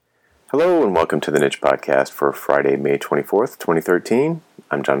Hello and welcome to the Niche Podcast for Friday, May 24th, 2013.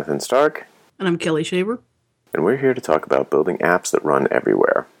 I'm Jonathan Stark. And I'm Kelly Shaver. And we're here to talk about building apps that run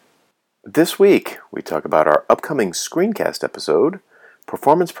everywhere. This week, we talk about our upcoming screencast episode,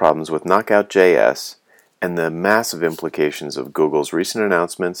 performance problems with KnockoutJS, and the massive implications of Google's recent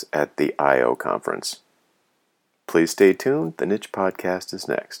announcements at the I/O conference. Please stay tuned. The Niche Podcast is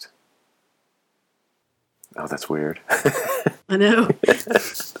next. Oh, that's weird. I know.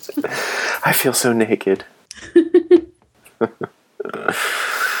 I feel so naked.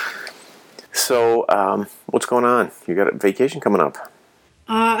 So, what's going on? You got a vacation coming up?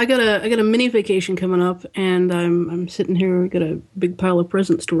 I got a mini vacation coming up, and I'm sitting here. Got a big pile of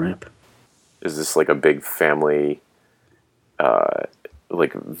presents to wrap. Is this like a big family,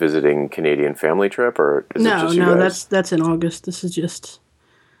 like visiting Canadian family trip, or is it just you guys? That's in August.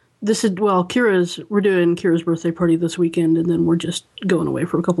 We're doing Kira's birthday party this weekend, and then we're just going away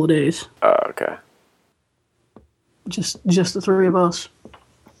for a couple of days. Okay. Just the three of us.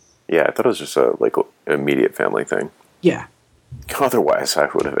 Yeah, I thought it was just a like immediate family thing. Yeah. Otherwise, I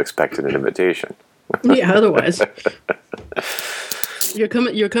would have expected an invitation. Yeah. Otherwise, you're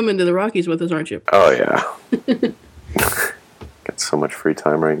coming to the Rockies with us, aren't you? Oh yeah. Got so much free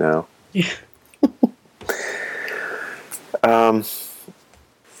time right now. Yeah.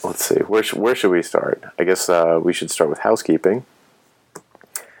 Let's see. Where should we start? I guess we should start with housekeeping.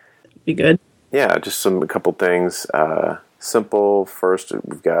 Be good. Yeah, just a couple things. Simple. First,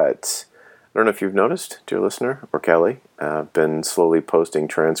 we've got, I don't know if you've noticed, dear listener, or Kelly, been slowly posting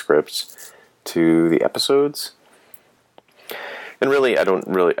transcripts to the episodes. And really, I don't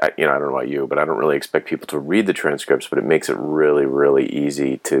know about you, but I don't really expect people to read the transcripts, but it makes it really, really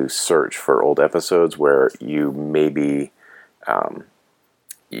easy to search for old episodes where you maybe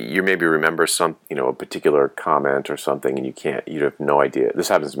remember a particular comment or something, and you have no idea. This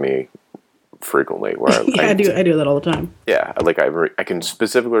happens to me frequently where I do that all the time. Yeah, like I can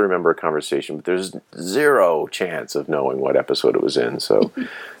specifically remember a conversation, but there's zero chance of knowing what episode it was in. So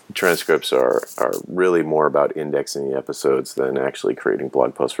transcripts are really more about indexing the episodes than actually creating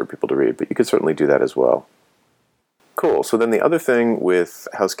blog posts for people to read, but you could certainly do that as well. Cool. So then the other thing with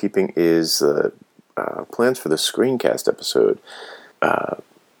housekeeping is plans for the screencast episode.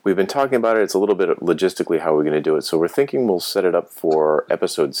 We've been talking about it. It's a little bit logistically how we're going to do it. So we're thinking we'll set it up for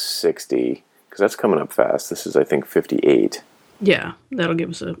episode 60, because that's coming up fast. This is, I think, 58. Yeah, that'll give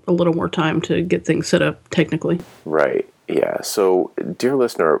us a little more time to get things set up technically. Right, yeah. So, dear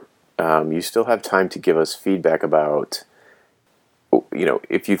listener, you still have time to give us feedback about,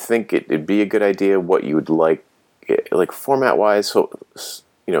 if you think it'd be a good idea, what you would like format-wise. So,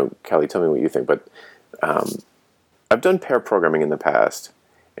 Kelly, tell me what you think. But I've done pair programming in the past,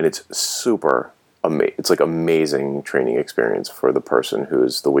 and it's super amazing. It's like amazing training experience for the person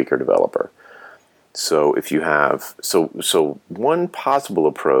who's the weaker developer. So if you have so one possible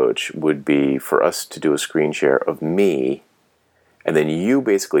approach would be for us to do a screen share of me, and then you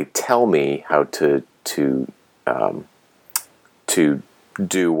basically tell me how to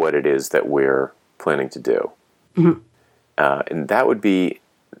do what it is that we're planning to do. Mm-hmm. And that would be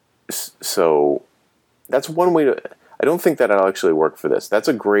so. That's one way to. I don't think that'll actually work for this. That's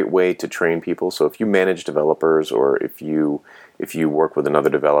a great way to train people. So if you manage developers, or if you work with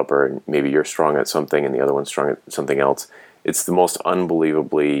another developer and maybe you're strong at something and the other one's strong at something else, it's the most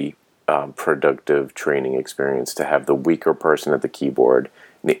unbelievably productive training experience to have the weaker person at the keyboard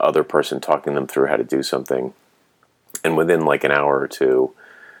and the other person talking them through how to do something. And within like an hour or two,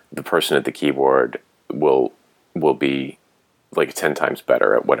 the person at the keyboard will be like 10 times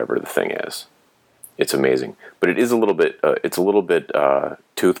better at whatever the thing is. It's amazing, but it is a little bit. It's a little bit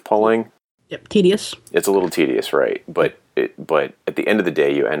tooth pulling. Yep, tedious. It's a little tedious, right? But at the end of the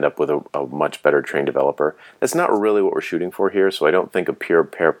day, you end up with a much better trained developer. That's not really what we're shooting for here. So I don't think a pure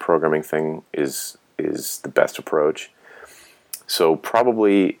pair programming thing is the best approach. So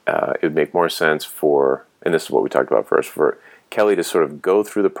probably it would make more sense for, and this is what we talked about first, for Kelly to sort of go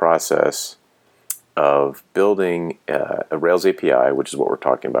through the process of building a Rails API, which is what we're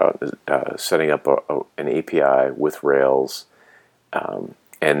talking about, setting up an API with Rails,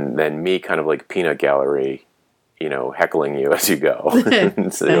 and then me kind of like peanut gallery, heckling you as you go.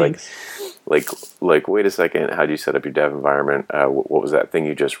 So like, wait a second, how do you set up your dev environment? What was that thing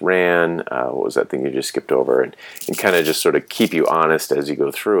you just ran? What was that thing you just skipped over? And kind of just sort of keep you honest as you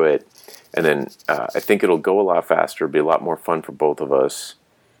go through it. And then I think it'll go a lot faster, be a lot more fun for both of us.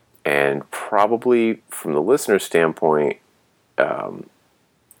 And probably from the listener standpoint, a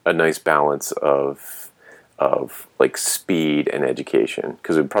nice balance of like speed and education,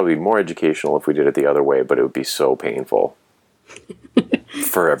 because it would probably be more educational if we did it the other way, but it would be so painful.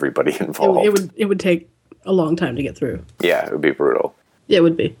 for everybody involved. It would take a long time to get through. Yeah, it would be brutal. Yeah, it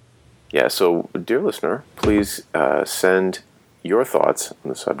would be. Yeah, so dear listener, please send your thoughts on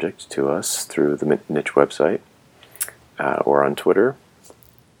the subject to us through the Niche website or on Twitter.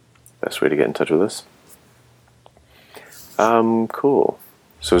 Best way to get in touch with us. Cool.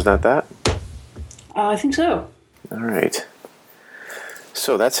 So is that? I think so. All right.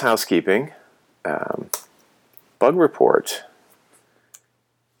 So that's housekeeping. Bug report.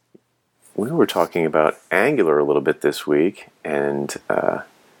 We were talking about Angular a little bit this week, and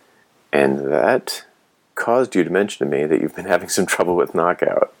that caused you to mention to me that you've been having some trouble with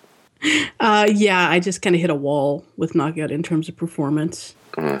Knockout. Yeah, I just kind of hit a wall with Knockout in terms of performance.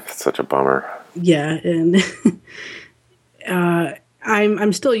 It's such a bummer. Yeah, and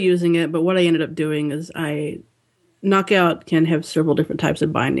I'm still using it, but what I ended up doing is Knockout can have several different types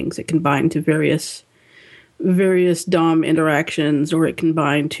of bindings. It can bind to various DOM interactions, or it can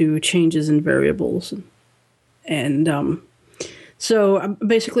bind to changes in variables. And so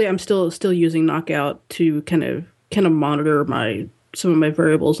basically, I'm still using Knockout to kind of monitor some of my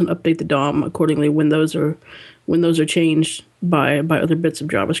variables and update the DOM accordingly when those are changed by other bits of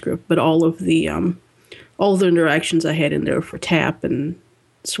JavaScript. But all of the interactions I had in there for tap and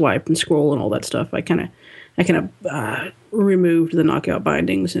swipe and scroll and all that stuff, I kind of removed the Knockout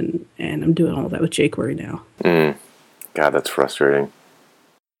bindings, and I'm doing all that with jQuery now. God, that's frustrating.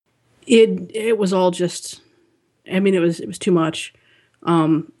 It was all just, I mean, it was too much.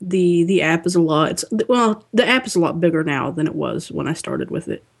 The app is the app is a lot bigger now than it was when I started with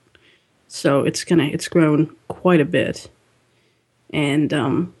it. So it's grown quite a bit. And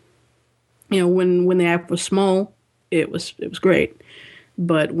when the app was small, it was great.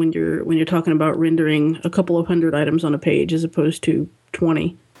 But when you're talking about rendering a couple of hundred items on a page as opposed to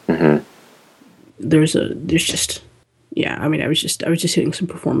 20, there's just, yeah. I mean, I was just hitting some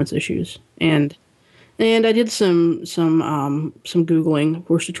performance issues, and I did some Googling, of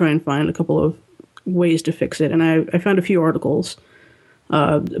course, to try and find a couple of ways to fix it, and I found a few articles,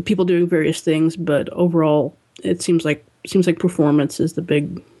 people doing various things, but overall, it seems like performance is the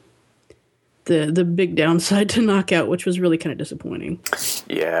big downside to Knockout, which was really kind of disappointing.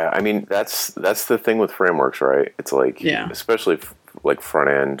 Yeah, I mean that's the thing with frameworks, right? It's like, especially like front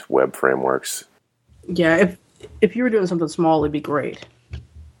end web frameworks. Yeah, if you were doing something small, it'd be great.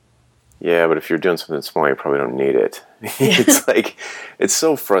 Yeah, but if you're doing something small, you probably don't need it. It's like, it's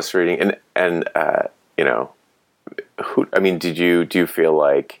so frustrating. And do you feel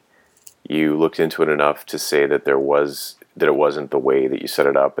like you looked into it enough to say that it wasn't the way that you set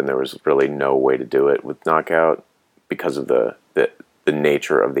it up, and there was really no way to do it with Knockout because of the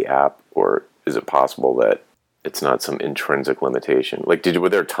nature of the app? Or is it possible that it's not some intrinsic limitation? Like, were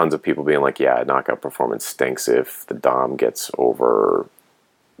there tons of people being like, yeah, Knockout performance stinks if the DOM gets over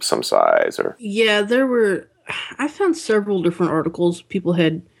some size? Or yeah, I found several different articles. People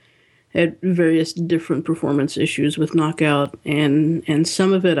had various different performance issues with Knockout, and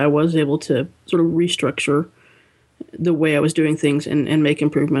some of it I was able to sort of restructure the way I was doing things and make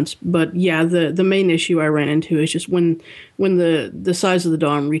improvements. But yeah, the main issue I ran into is just when the size of the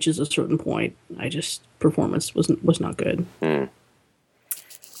DOM reaches a certain point, performance was not good.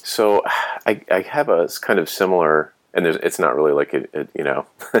 So I have a kind of similar, and it's not really like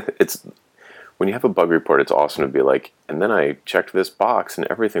it's when you have a bug report, it's awesome to be like, and then I checked this box and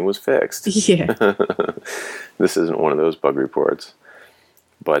everything was fixed. Yeah. This isn't one of those bug reports.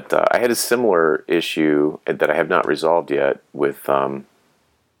 But I had a similar issue that I have not resolved yet with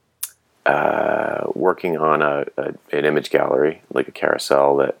working on an image gallery, like a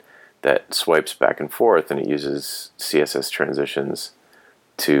carousel that swipes back and forth, and it uses CSS transitions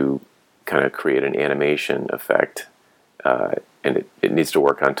to kind of create an animation effect. And it needs to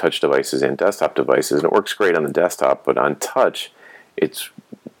work on touch devices and desktop devices, and it works great on the desktop, but on touch, it's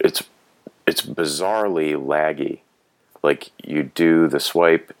bizarrely laggy. Like, you do the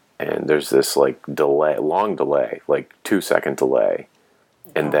swipe, and there's this like long delay, like 2-second delay,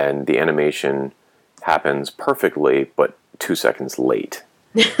 and then the animation happens perfectly, but 2 seconds late.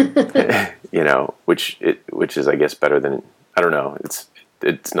 Which is, I guess, better than, I don't know.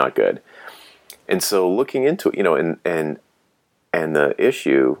 It's not good. And so looking into it, and the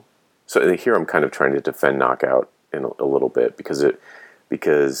issue. So here I'm kind of trying to defend Knockout in a little bit because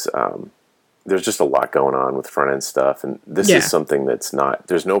there's just a lot going on with front end stuff, and this is something that's not.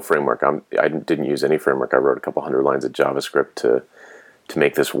 There's no framework. I didn't use any framework. I wrote a couple hundred lines of JavaScript to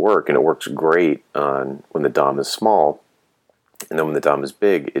make this work, and it works great on when the DOM is small, and then when the DOM is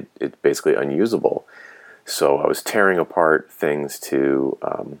big, it's basically unusable. So I was tearing apart things to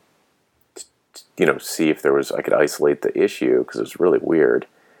see if I could isolate the issue because it was really weird,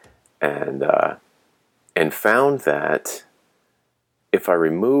 and found that if I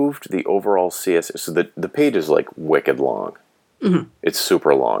removed the overall CSS, so the page is like wicked long. Mm-hmm. It's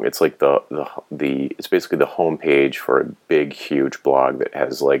super long. It's like it's basically the home page for a big, huge blog that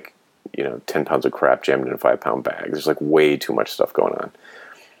has 10 pounds of crap jammed in a 5-pound bag. There's like way too much stuff going on.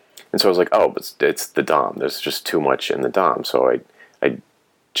 And so I was like, oh, but it's the DOM. There's just too much in the DOM. So I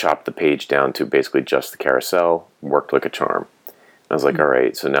chopped the page down to basically just the carousel, worked like a charm. And I was like, all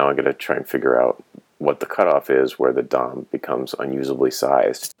right, so now I'm going to try and figure out what the cutoff is where the DOM becomes unusably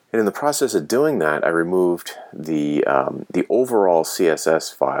sized. And in the process of doing that, I removed the overall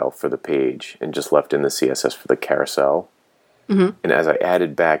CSS file for the page and just left in the CSS for the carousel. Mm-hmm. And as I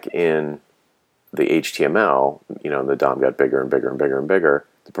added back in the HTML, the DOM got bigger and bigger and bigger and bigger.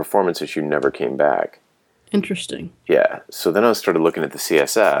 The performance issue never came back. Interesting. Yeah. So then I started looking at the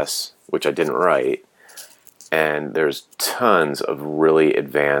CSS, which I didn't write, and there's tons of really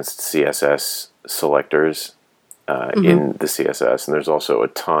advanced CSS selectors in the CSS, and there's also a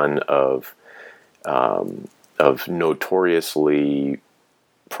ton of notoriously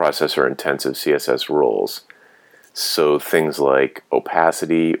processor-intensive CSS rules. So things like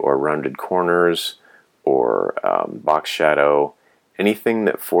opacity or rounded corners or box shadow, anything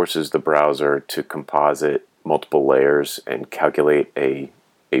that forces the browser to composite multiple layers and calculate a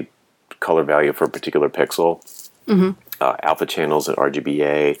color value for a particular pixel, alpha channels and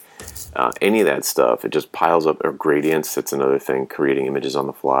RGBA, any of that stuff, it just piles up, or gradients, that's another thing, creating images on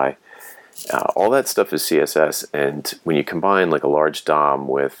the fly. All that stuff is CSS, and when you combine like a large DOM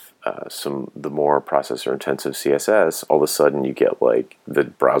with the more processor-intensive CSS, all of a sudden you get like the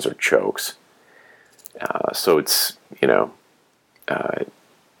browser chokes. So it's,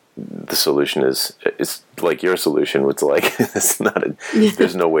 the solution is like your solution. It's like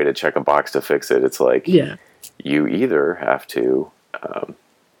there's no way to check a box to fix it. It's like you either have to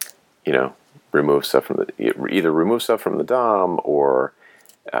remove stuff from the DOM or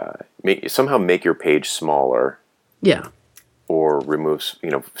somehow make your page smaller. Yeah. Or remove,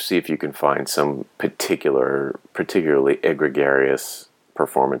 see if you can find some particularly egregious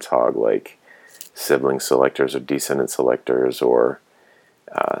performance hog like sibling selectors or descendant selectors or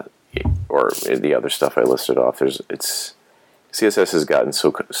the other stuff I listed off. CSS has gotten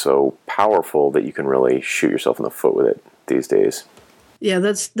so powerful that you can really shoot yourself in the foot with it these days. Yeah,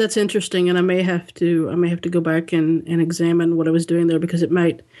 that's interesting, and I may have to go back and examine what I was doing there, because it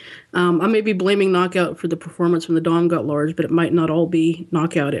might I may be blaming Knockout for the performance when the DOM got large, but it might not all be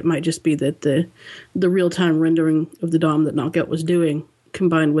Knockout. It might just be that the real time rendering of the DOM that Knockout was doing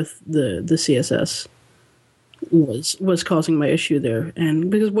combined with the CSS was causing my issue there.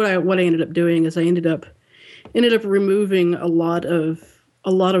 And because what I ended up doing is I ended up removing a lot of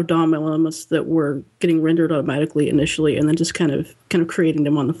DOM elements that were getting rendered automatically initially, and then just kind of creating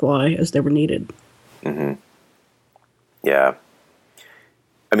them on the fly as they were needed. Mm-hmm. Yeah.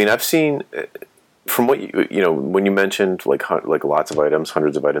 I mean, I've seen from what when you mentioned like lots of items,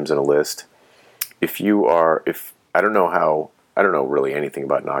 hundreds of items in a list. If I don't know really anything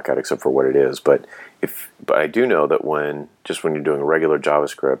about Knockout except for what it is, but I do know that when you're doing regular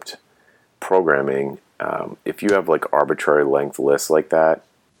JavaScript programming, if you have like arbitrary length lists like that,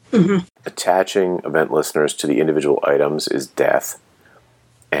 attaching event listeners to the individual items is death.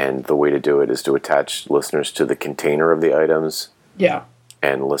 And the way to do it is to attach listeners to the container of the items. Yeah.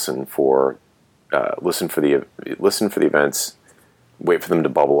 And listen for the events, wait for them to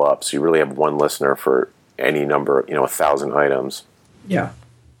bubble up. So you really have one listener for any number, 1,000 items. Yeah.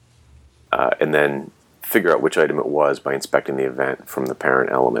 And then figure out which item it was by inspecting the event from the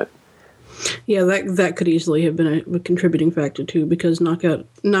parent element. Yeah, that could easily have been a contributing factor too, because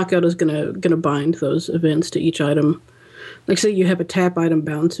Knockout is gonna bind those events to each item. Like, say you have a tap item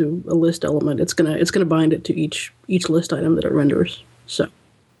bound to a list element, it's gonna bind it to each list item that it renders. So.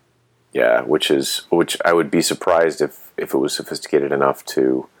 Yeah, which I would be surprised if it was sophisticated enough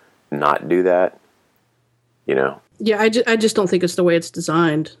to not do that. Yeah, I just don't think it's the way it's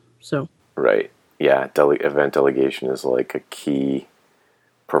designed. So. Right. Yeah. Event delegation is like a key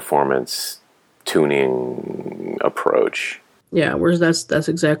performance tuning approach. Yeah, whereas that's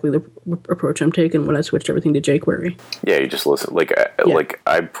exactly the approach I'm taking when I switched everything to jQuery. Yeah, you just listen.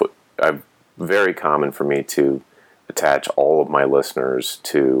 I'm very common for me to attach all of my listeners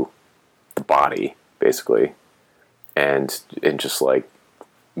to the body, basically, and just like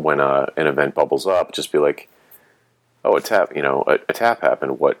when an event bubbles up, just be like, oh, a tap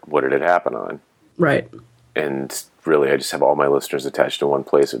happened. What did it happen on? Right. And really, I just have all my listeners attached to one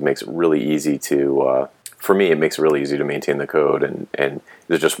place. It makes it really easy for for me, it makes it really easy to maintain the code, and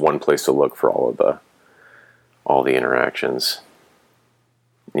there's just one place to look for all the interactions.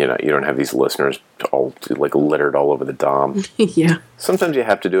 You know, you don't have these listeners all like littered all over the DOM. Yeah. Sometimes you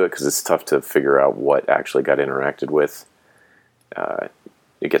have to do it because it's tough to figure out what actually got interacted with.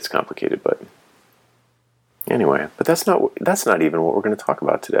 It gets complicated, but anyway. But that's not even what we're going to talk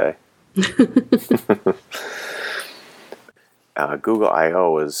about today. Google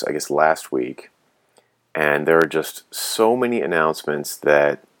I/O was, I guess, last week, and there are just so many announcements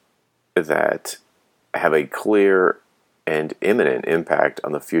that have a clear and imminent impact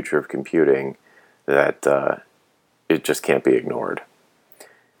on the future of computing that it just can't be ignored.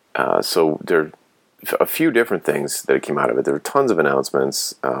 So there are a few different things that came out of it. There were tons of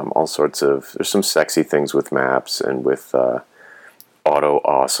announcements, all sorts of. There's some sexy things with maps and with auto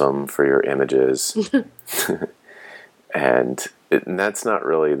awesome for your images, and that's not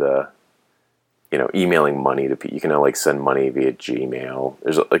really the, you know, emailing money to people. You can now like send money via Gmail.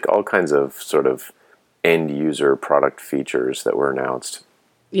 There's like all kinds of sort of end user product features that were announced.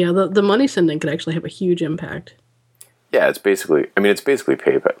 Yeah, the money sending could actually have a huge impact. Yeah, it's basically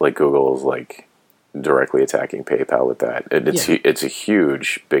PayPal. Like Google is like directly attacking PayPal with that. It's a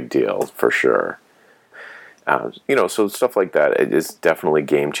huge big deal for sure. You know, so stuff like that, it is definitely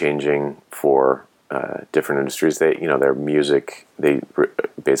game changing for different industries. Their music, they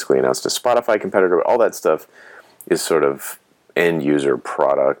basically announced a Spotify competitor. All that stuff is sort of end user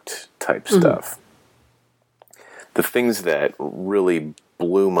product type stuff. The things that really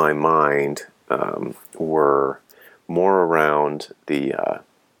blew my mind were more around the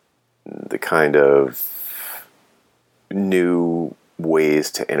kind of new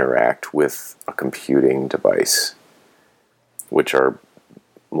ways to interact with a computing device, which are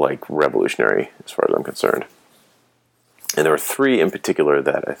like revolutionary as far as I'm concerned. And there were three in particular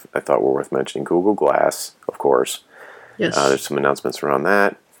that I thought were worth mentioning. Google Glass, of course. Yes. There's some announcements around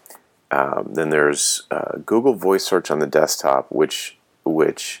that. Then there's Google Voice Search on the desktop, which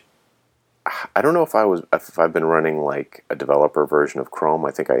I don't know if I've been running like a developer version of Chrome.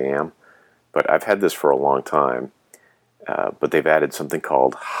 I think I am, but I've had this for a long time. But they've added something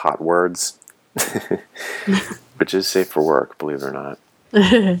called Hot Words, which is safe for work, believe it or not.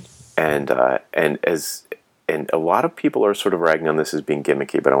 And a lot of people are sort of ragging on this as being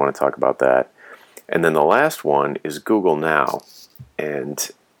gimmicky, but I want to talk about that. And then the last one is Google Now,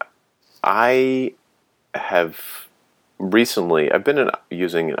 and I have recently, I've been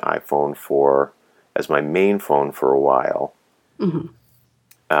using an iPhone as my main phone for a while.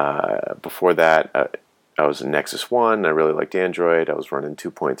 Before that, I was a Nexus 1. I really liked Android. I was running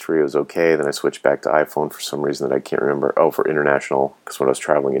 2.3. It was okay. Then I switched back to iPhone for some reason that I can't remember. Oh, for international, because when I was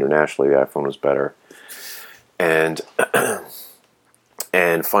traveling internationally, the iPhone was better. And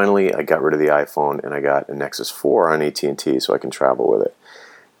and finally, I got rid of the iPhone, and I got a Nexus 4 on AT&T so I can travel with it.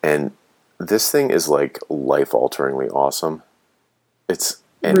 And this thing is like life-alteringly awesome.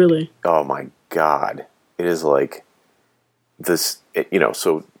 Really? Oh my God. It is like this,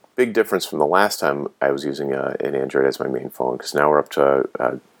 so big difference from the last time I was using an Android as my main phone, because now we're up to,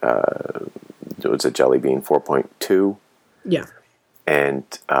 what's it, Jelly Bean 4.2? Yeah. And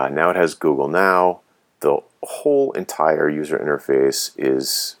now it has Google Now. The whole entire user interface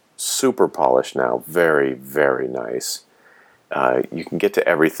is super polished now. Very, very nice. You can get to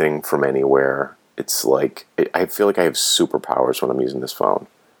everything from anywhere. It's like, I feel like I have superpowers when I'm using this phone.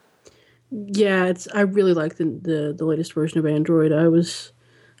 Yeah, I really like the latest version of Android. I was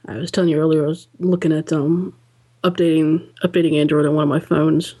telling you earlier, I was looking at updating Android on one of my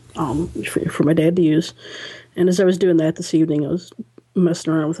phones for my dad to use. And as I was doing that this evening, I was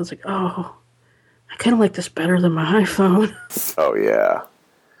messing around with it. I was like, oh, I kind of like this better than my iPhone. Oh, yeah.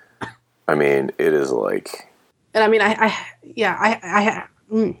 I mean, it is like... And I mean, I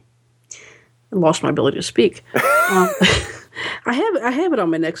lost my ability to speak. I have it on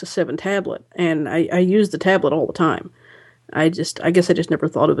my Nexus 7 tablet, and I use the tablet all the time. I guess I just never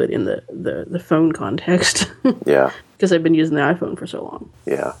thought of it in the phone context. Yeah. Because I've been using the iPhone for so long.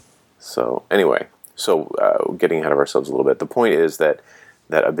 Yeah. So anyway, getting ahead of ourselves a little bit. The point is that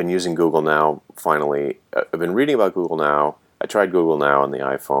I've been using Google Now. Finally, I've been reading about Google Now. I tried Google Now on the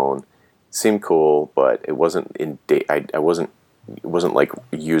iPhone. It seemed cool, but it wasn't I wasn't like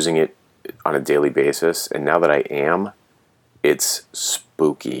using it on a daily basis. And now that I am, it's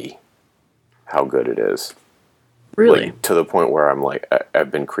spooky how good it is. Really? Like, to the point where I'm like,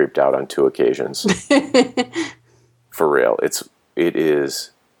 I've been creeped out on 2 occasions. For real. It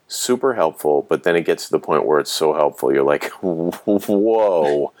is super helpful, but then it gets to the point where it's so helpful, you're like,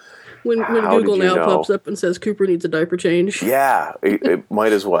 whoa, When How did Google you Now know? pops up and says Cooper needs a diaper change. Yeah, it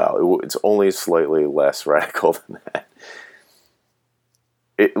might as well. It's only slightly less radical than that.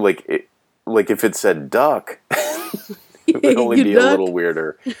 Like if it said duck, it would only You be a duck. little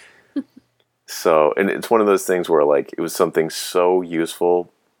weirder. So, and it's one of those things where like it was something so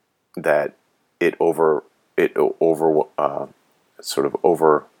useful that overruled the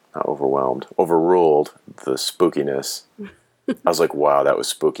spookiness. I was like, wow, that was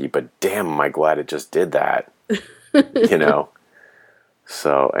spooky, but damn, am I glad it just did that. You know.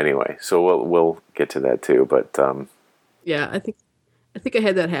 So anyway, so we'll get to that too, but Yeah, I think I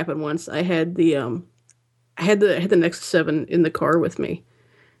had that happen once. I had the Nexus 7 in the car with me,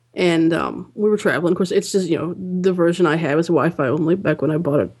 and we were traveling. Of course, it's just the version I have is Wi-Fi only. Back when I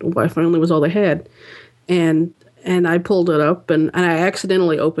bought it, Wi-Fi only was all they had, and I pulled it up and I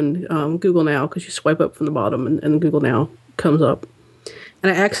accidentally opened Google Now because you swipe up from the bottom and Google Now comes up,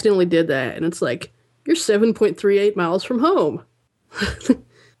 and I accidentally did that, and it's like you're 7.38 miles from home.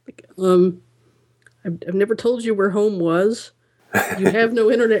 Like, I've never told you where home was. You have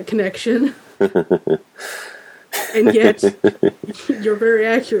no internet connection. And yet, you're very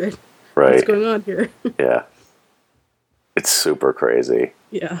accurate. right. What's going on here? Yeah. It's super crazy.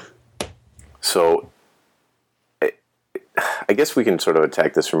 Yeah. So I guess we can sort of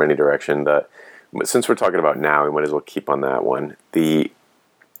attack this from any direction. Since we're talking about now, we might as well keep on that one. The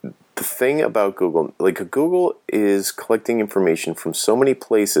thing about Google, like Google is collecting information from so many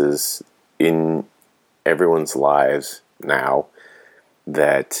places in everyone's lives now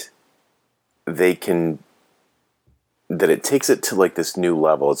that it takes it to like this new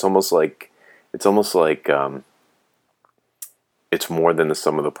level. It's almost like it's more than the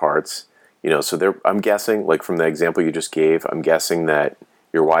sum of the parts. So I'm guessing, like from the example you just gave, I'm guessing that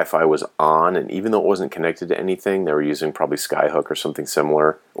your Wi-Fi was on, and even though it wasn't connected to anything, they were using probably Skyhook or something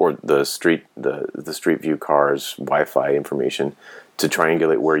similar, or the Street View car's Wi-Fi information to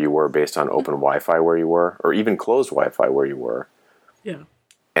triangulate where you were based on open Wi-Fi where you were, or even closed Wi-Fi where you were. Yeah.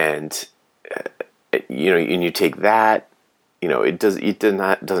 And and you take that, it doesn't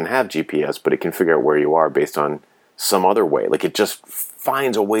have GPS, but it can figure out where you are based on some other way. Like it just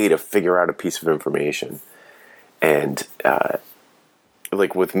finds a way to figure out a piece of information. And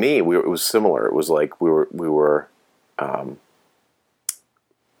like with me, it was similar. It was like we were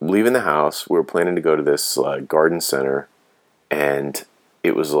leaving the house. We were planning to go to this garden center, and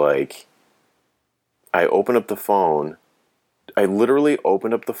it was like I literally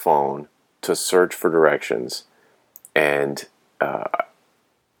opened up the phone to search for directions, and I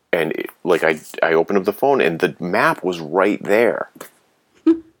opened up the phone and the map was right there.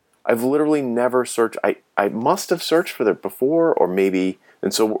 I've literally never searched. I must have searched for it before, or maybe.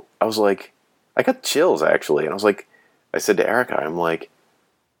 And so I was like, I got chills actually, and I said to Erica, I'm like,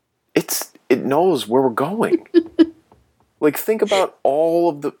 it knows where we're going. Like think about all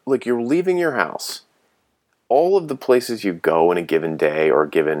of you're leaving your house, all of the places you go in a given day or a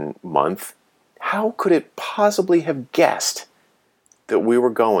given month. How could it possibly have guessed that we were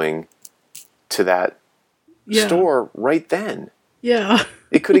going to that store right then? Yeah.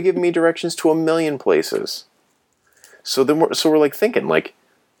 It could have given me directions to a million places. So we're like thinking, like,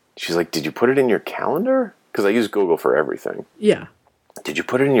 she's like, did you put it in your calendar? Because I use Google for everything. Yeah. Did you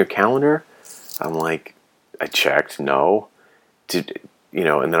put it in your calendar? I'm like, I checked. No.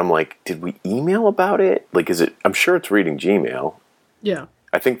 And then I'm like, did we email about it? Like, I'm sure it's reading Gmail. Yeah.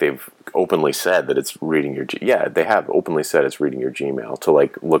 I think they've openly said that it's reading they have openly said it's reading your Gmail to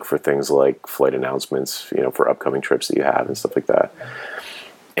like look for things like flight announcements, for upcoming trips that you have and stuff like that.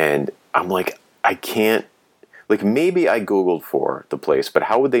 And I'm like, I can't, like maybe I Googled for the place, but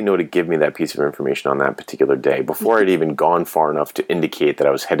how would they know to give me that piece of information on that particular day before I'd even gone far enough to indicate that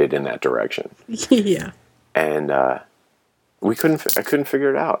I was headed in that direction? Yeah. And I couldn't figure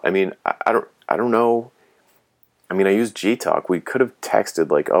it out. I mean, I don't know. I mean, I used Gtalk. We could have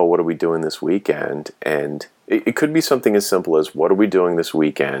texted like, oh, what are we doing this weekend? And it could be something as simple as, what are we doing this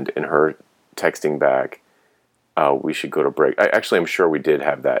weekend? And her texting back, we should go to break. I'm sure we did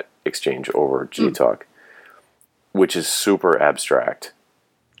have that exchange over Gtalk, which is super abstract.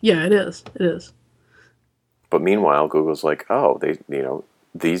 Yeah, it is. It is. But meanwhile, Google's like, oh,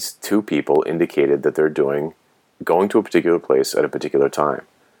 these two people indicated that they're going to a particular place at a particular time.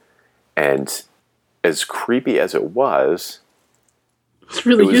 And as creepy as it was, it's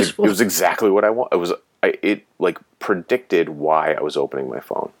really useful. It was exactly what I want. It predicted why I was opening my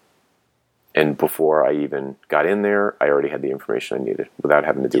phone. And before I even got in there, I already had the information I needed without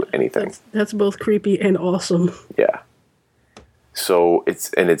having to do anything. That's both creepy and awesome. Yeah. So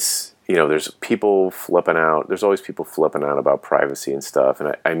it's there's people flipping out. There's always people flipping out about privacy and stuff.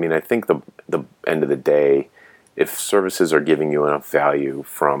 And I mean, I think the end of the day, if services are giving you enough value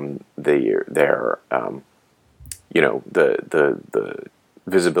from their the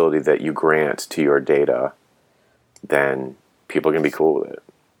visibility that you grant to your data, then people can be cool with it.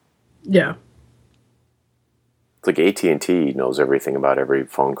 Yeah. It's like AT&T knows everything about every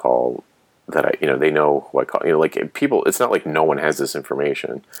phone call that they know who I call. Like people, it's not like no one has this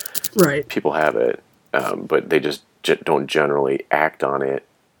information. Right. People have it, but they just don't generally act on it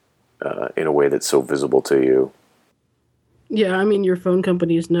in a way that's so visible to you. Yeah, I mean, your phone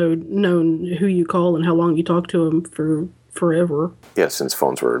company's known who you call and how long you talk to them for forever. Yeah, since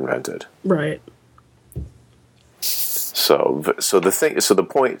phones were invented. Right. So to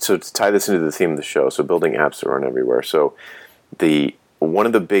tie this into the theme of the show, so building apps that run everywhere. So one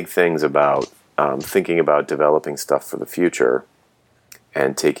of the big things about thinking about developing stuff for the future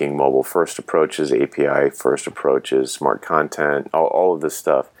and taking mobile first approaches, API first approaches, smart content, all of this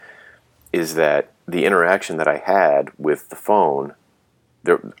stuff, is that the interaction that I had with the phone,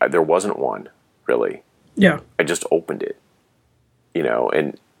 there wasn't one really. Yeah. I just opened it,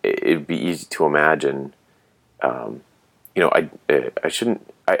 and it'd be easy to imagine.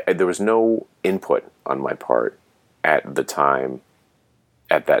 There was no input on my part at that time.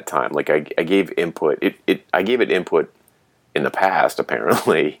 Like I gave input. I gave it input in the past,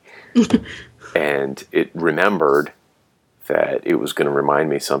 apparently, and it remembered that it was going to remind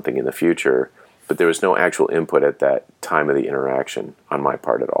me something in the future. But there was no actual input at that time of the interaction on my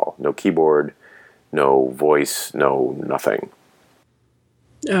part at all. No keyboard, no voice, no nothing.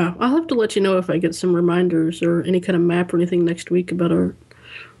 I'll have to let you know if I get some reminders or any kind of map or anything next week about our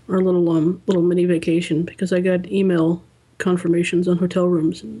little mini vacation, because I got email confirmations on hotel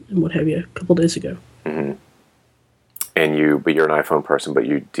rooms and what have you a couple days ago. Mm-hmm. But you're an iPhone person, but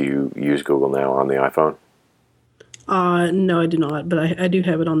do you use Google Now on the iPhone? No, I do not, but I do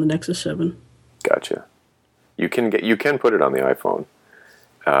have it on the Nexus 7. Gotcha. You can put it on the iPhone.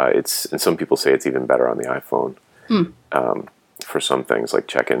 And some people say it's even better on the iPhone. For some things like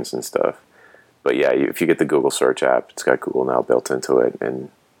check-ins and stuff. But yeah, if you get the Google search app, it's got Google Now built into it,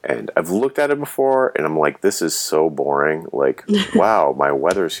 and I've looked at it before, and I'm like, this is so boring. Like, wow, my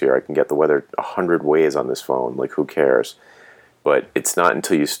weather's here. I can get the weather 100 ways on this phone. Like, who cares? But it's not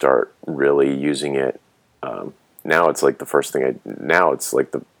until you start really using it. Now it's like the first thing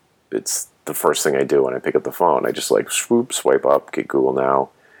it's the first thing I do when I pick up the phone. I just like swipe up, get Google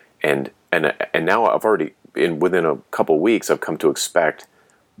Now, and now I've already within a couple weeks I've come to expect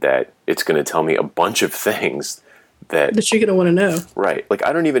that it's going to tell me a bunch of things that you're going to want to know. Right. Like,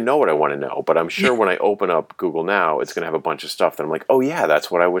 I don't even know what I want to know, but I'm sure when I open up Google Now, it's going to have a bunch of stuff that I'm like, oh yeah, that's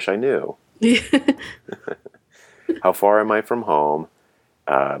what I wish I knew. How far am I from home?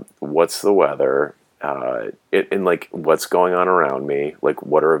 What's the weather? And like, what's going on around me? Like,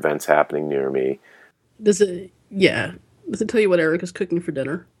 what are events happening near me? Does it tell you what Eric is cooking for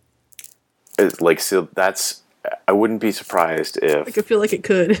dinner? So I wouldn't be surprised if... I feel like it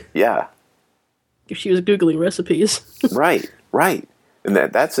could. Yeah. If she was Googling recipes. Right. And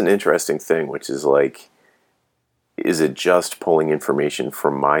that's an interesting thing, which is like, is it just pulling information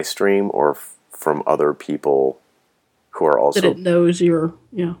from my stream or from other people who are also... That it knows you're...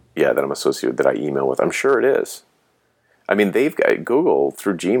 Yeah. Yeah, that I'm associated, that I email with. I'm sure it is. I mean, they've got... Google,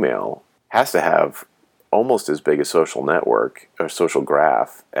 through Gmail, has to have almost as big a social network or social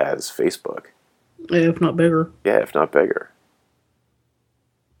graph as Facebook. If not bigger. Yeah, if not bigger.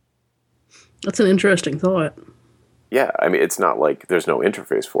 That's an interesting thought. Yeah, I mean, it's not like there's no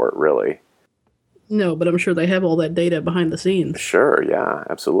interface for it, really. No, but I'm sure they have all that data behind the scenes. Sure, yeah,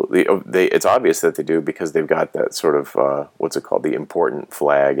 absolutely. It's obvious that they do because they've got that sort of, what's it called, the important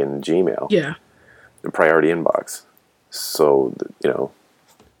flag in Gmail. Yeah. The priority inbox. So,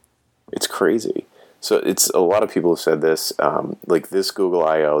 it's crazy. So it's a lot of people have said this, like this Google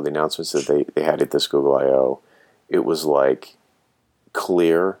I/O, the announcements that they had at this Google I/O, it was like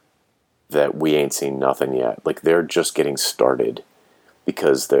clear that we ain't seen nothing yet. Like, they're just getting started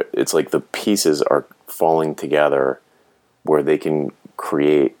because it's like the pieces are falling together where they can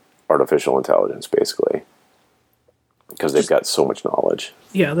create artificial intelligence, basically, because they've got so much knowledge.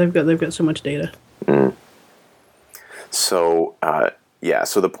 Yeah, they've got so much data. Mm. So,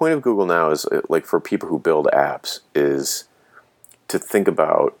 so the point of Google Now is, like, for people who build apps, is to think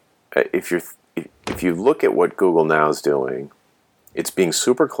about if you look at what Google Now is doing, it's being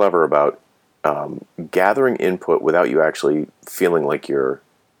super clever about gathering input without you actually feeling like you're.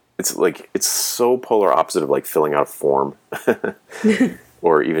 It's so polar opposite of like filling out a form,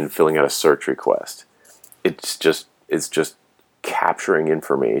 or even filling out a search request. It's just capturing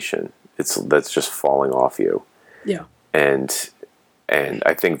information that's just falling off you. Yeah. And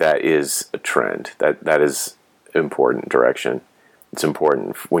I think that is a trend. That is an important direction. It's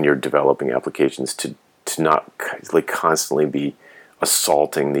important when you're developing applications to not like constantly be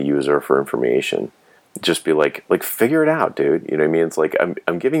assaulting the user for information. Just be like figure it out, dude. You know what I mean? It's like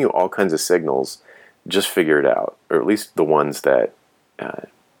I'm giving you all kinds of signals. Just figure it out, or at least the ones that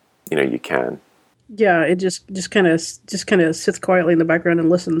you can. Yeah, it just kind of sits quietly in the background and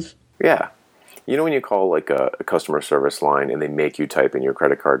listens. Yeah. You know when you call like a customer service line and they make you type in your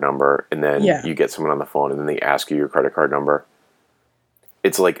credit card number, and then you get someone on the phone and then they ask you your credit card number?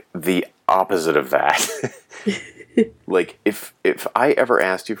 It's like the opposite of that. Like if I ever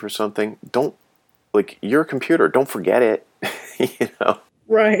asked you for something, don't, like, you're a computer, don't forget it. You know?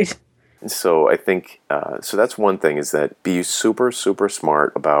 Right. So I think, so that's one thing, is that be super, super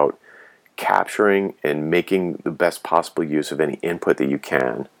smart about capturing and making the best possible use of any input that you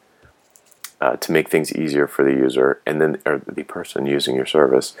can to make things easier for the user or the person using your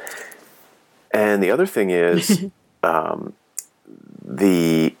service. And the other thing is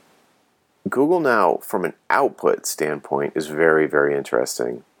the Google Now, from an output standpoint, is very, very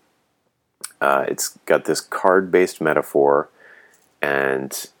interesting. It's got this card-based metaphor,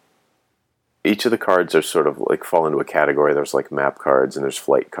 and each of the cards are sort of like fall into a category. There's like map cards, and there's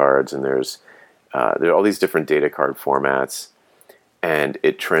flight cards, and there are all these different data card formats, and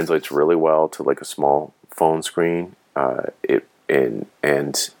it translates really well to like a small phone screen. Or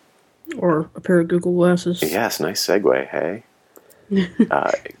a pair of Google glasses. Yes, nice segue. Hey.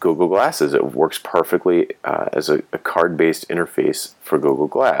 Google Glasses, it works perfectly as a card-based interface for Google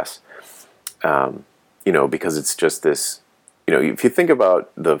Glass. Because it's just this, if you think about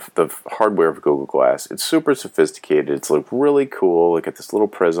the hardware of Google Glass, it's super sophisticated. It's like really cool. Look at this little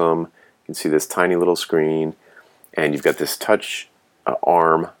prism. You can see this tiny little screen, and you've got this touch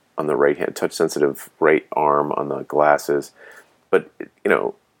arm on the right hand, touch-sensitive right arm on the glasses. But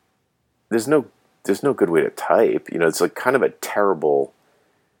there's no good way to type. It's like kind of a terrible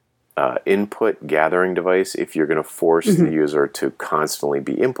input gathering device if you're going to force the user to constantly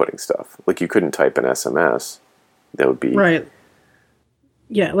be inputting stuff. Like you couldn't type an SMS. That would be right.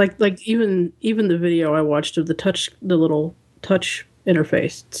 Yeah, like even the video I watched of the little touch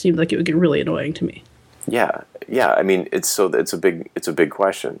interface seemed like it would get really annoying to me. Yeah. I mean, it's a big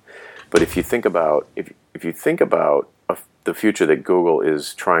question. But if you think about the future that Google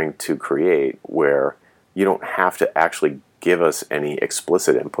is trying to create, where you don't have to actually give us any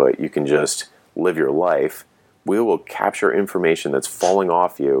explicit input, you can just live your life. We will capture information that's falling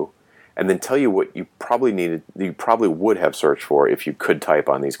off you, and then tell you what you probably would have searched for if you could type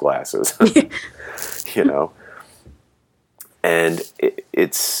on these glasses. And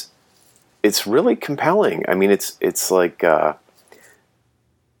it's really compelling. I mean, it's like.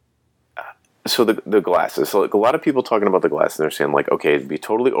 So the glasses. So like a lot of people talking about the glasses, and they're saying like, okay, it'd be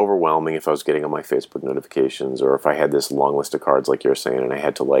totally overwhelming if I was getting on my Facebook notifications, or if I had this long list of cards like you're saying, and I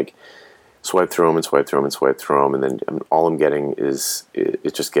had to like swipe through them and swipe through them and swipe through them, and then all I'm getting is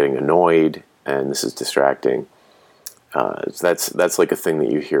it's just getting annoyed, and this is distracting. So that's like a thing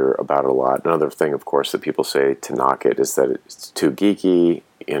that you hear about a lot. Another thing, of course, that people say to knock it is that it's too geeky.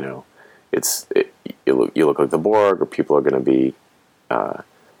 You look like the Borg, or people are going to be.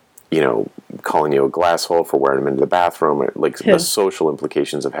 Calling you a glass hole for wearing them into the bathroom, or like the social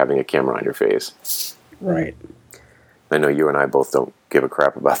implications of having a camera on your face. Right. I know you and I both don't give a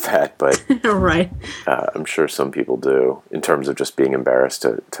crap about that, but right. I'm sure some people do, in terms of just being embarrassed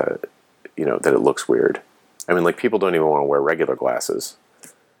to that it looks weird. I mean, like, people don't even want to wear regular glasses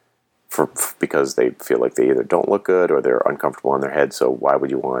because they feel like they either don't look good or they're uncomfortable on their head. So why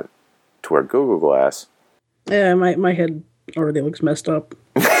would you want to wear Google Glass? Yeah, my head already looks messed up.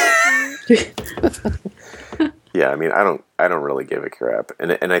 Yeah, I mean, I don't really give a crap,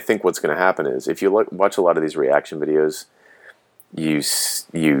 and I think what's going to happen is, if you watch a lot of these reaction videos, the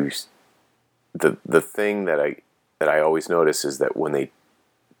thing that I always notice is that when they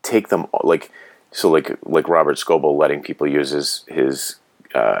take them like Robert Scoble letting people use his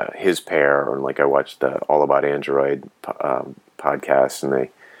pair, or like I watched the All About Android podcast, and a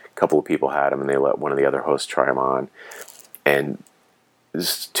couple of people had them, and they let one of the other hosts try them on, and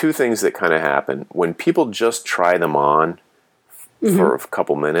there's two things that kind of happen. When people just try them on for a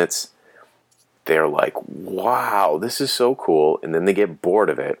couple minutes, they're like, wow, this is so cool. And then they get bored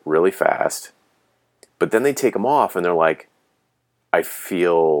of it really fast. But then they take them off and they're like, I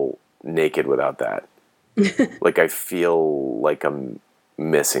feel naked without that. Like, I feel like I'm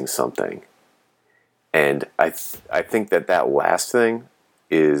missing something. And I think that last thing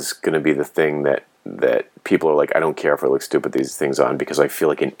is going to be the thing that that people are like, I don't care if I look stupid these things on because I feel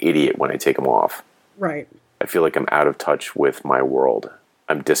like an idiot when I take them off. Right. I feel like I'm out of touch with my world.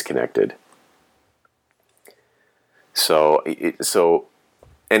 I'm disconnected. So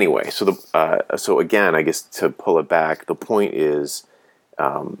anyway, so again, I guess to pull it back, the point is,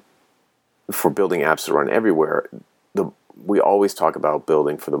 for building apps that run everywhere, we always talk about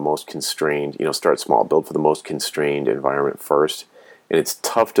building for the most constrained. Start small, build for the most constrained environment first, and it's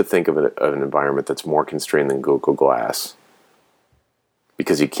tough to think of an environment that's more constrained than Google Glass,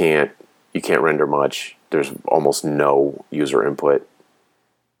 because you can't render much. There's almost no user input.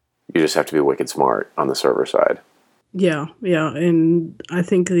 You just have to be wicked smart on the server side. Yeah, and I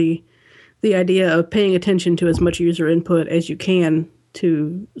think the idea of paying attention to as much user input as you can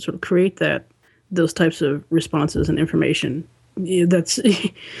to sort of create those types of responses and information, that's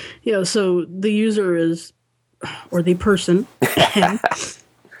so the user is, or the person,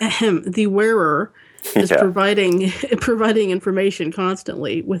 the wearer is providing information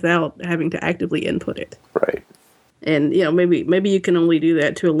constantly without having to actively input it. Right. And maybe you can only do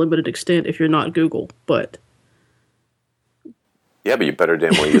that to a limited extent if you're not Google, but yeah, but you better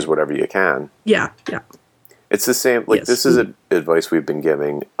damn well use whatever you can. Yeah. It's the same. Like, yes. This is advice we've been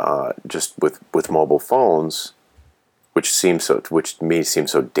giving just with mobile phones, which may seem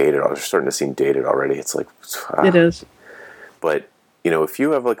so dated. I was starting to seem dated already. It's like it is. But if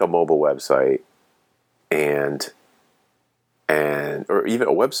you have like a mobile website and or even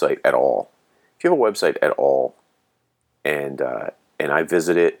a website at all, if you have a website at all, and I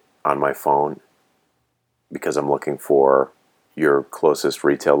visit it on my phone because I'm looking for your closest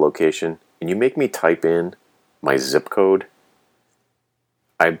retail location, and you make me type in my zip code,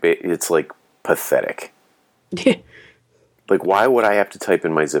 it's like pathetic. Like, why would I have to type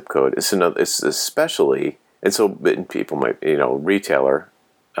in my zip code? It's especially, and so people might, retailer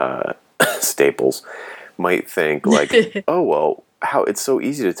Staples might think like, oh well, how it's so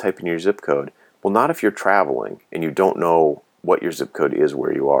easy to type in your zip code. Well, not if you're traveling and you don't know what your zip code is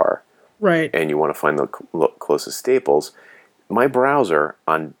where you are, right? And you want to find the closest Staples. My browser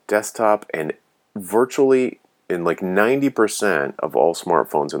on desktop and virtually in like 90% of all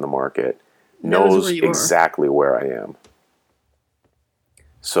smartphones in the market knows exactly where I am.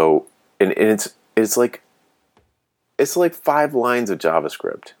 So, and it's like 5 lines of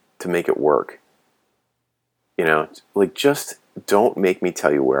JavaScript to make it work. Like, just don't make me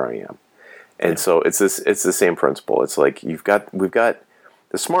tell you where I am. And so it's the same principle. It's like we've got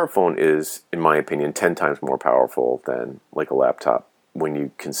the smartphone is, in my opinion, 10 times more powerful than like a laptop when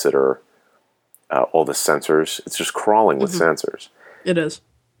you consider all the sensors. It's just crawling with sensors. It is.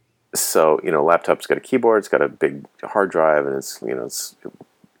 So, laptop's got a keyboard, it's got a big hard drive, and it's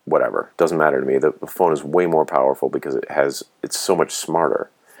whatever. Doesn't matter to me. The phone is way more powerful because it's so much smarter.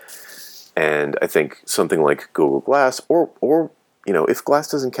 And I think something like Google Glass, or if Glass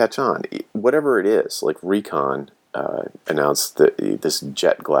doesn't catch on, whatever it is, like Recon announced this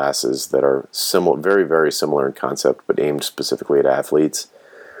jet glasses that are very, very similar in concept, but aimed specifically at athletes,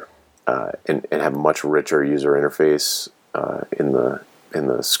 and have a much richer user interface in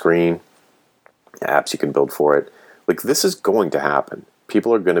the screen, apps you can build for it. Like, this is going to happen.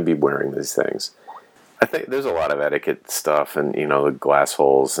 People are going to be wearing these things. I think there's a lot of etiquette stuff, and the glass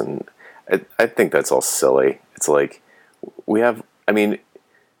holes, and I think that's all silly. It's like we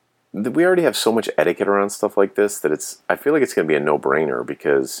already have so much etiquette around stuff like this that I feel like it's going to be a no-brainer,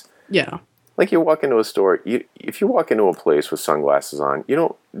 because like, you walk into a store, if you walk into a place with sunglasses on, you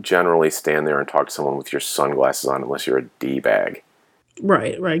don't generally stand there and talk to someone with your sunglasses on unless you're a D-bag.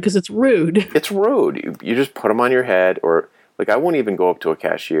 Right, because it's rude. It's rude. You just put them on your head, or like, I won't even go up to a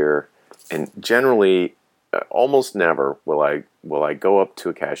cashier, and generally, almost never will I go up to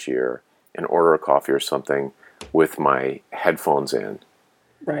a cashier and order a coffee or something with my headphones in.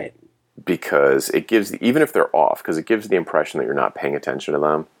 Right. Because it gives, even if they're off, because it gives the impression that you're not paying attention to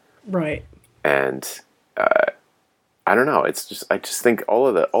them. Right. And I don't know. It's just, I just think all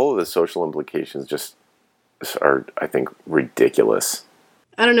of the social implications just are, I think, ridiculous.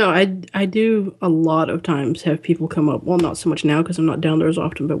 I don't know. I do a lot of times have people come up. Well, not so much now because I'm not down there as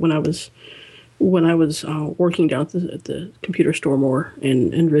often. But when I was working down at the computer store more,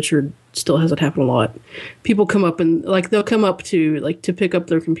 and Richard still has it happen a lot. People come up and they'll come up to pick up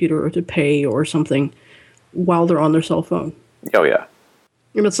their computer or to pay or something while they're on their cell phone. Oh yeah.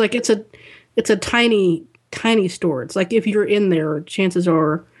 And it's like it's a tiny store. It's like if you're in there, chances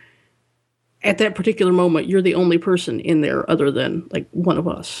are at that particular moment you're the only person in there other than like one of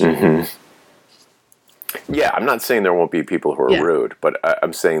us. Mm-hmm. Yeah, I'm not saying there won't be people who are rude, but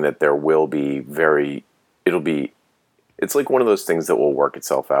I'm saying that there will be it's like one of those things that will work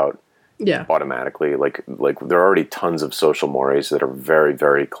itself out. Yeah. automatically. Like there are already tons of social mores that are very,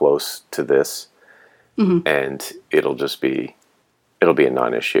 very close to this, and it'll be a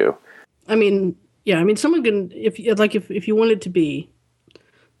non-issue. I mean, yeah. I mean, someone can if you wanted to be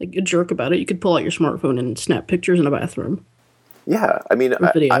like a jerk about it, you could pull out your smartphone and snap pictures in a bathroom Yeah, I mean,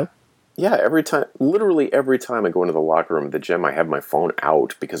 or video. yeah, literally every time I go into the locker room at the gym, I have my phone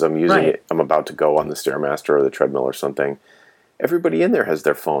out because I'm using it. I'm about to go on the Stairmaster or the treadmill or something. Everybody in there has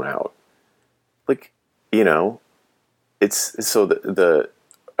their phone out. Like, it's so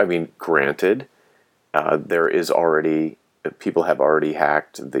I mean, granted, there is already, people have already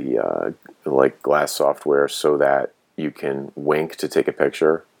hacked the, like glass software so that you can wink to take a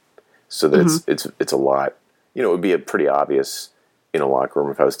picture. So that it's a lot, it would be pretty obvious in a locker room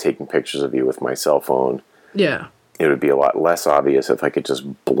if I was taking pictures of you with my cell phone. Yeah. It would be a lot less obvious if I could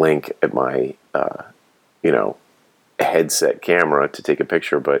just blink at my, headset camera to take a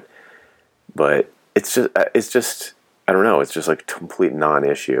picture. But it's just, I don't know. It's just like a complete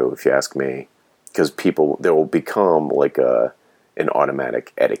non-issue if you ask me, because there will become like an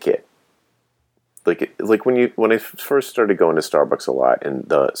automatic etiquette. Like when I first started going to Starbucks a lot, and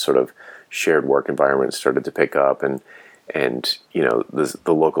the sort of shared work environment started to pick up, and the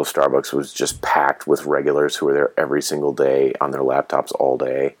local Starbucks was just packed with regulars who were there every single day on their laptops all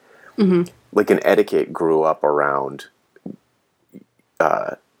day. Like an etiquette grew up around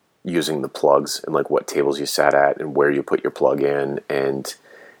using the plugs and like what tables you sat at and where you put your plug in, and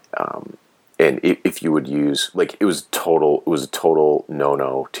if you would use, like, it was a total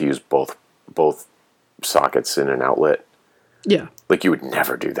no-no to use both sockets in an outlet. Yeah. Like, you would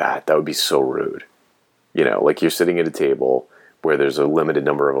never do that. That would be so rude. Like you're sitting at a table where there's a limited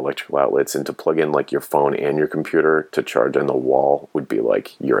number of electrical outlets, and to plug in like your phone and your computer to charge on the wall would be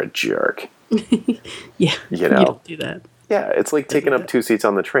like, you're a jerk. Yeah. You don't do that. Yeah, it's like taking up 2 seats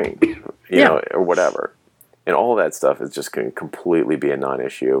on the train, or whatever. And all of that stuff is just going to completely be a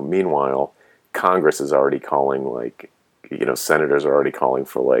non-issue. Meanwhile, Congress is already calling, like, senators are already calling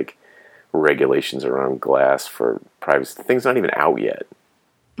for like regulations around glass for privacy. The thing's not even out yet.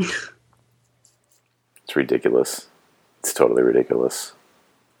 It's ridiculous. It's totally ridiculous.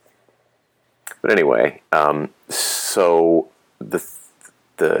 But anyway, so the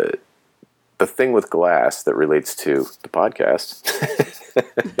thing with glass that relates to the podcast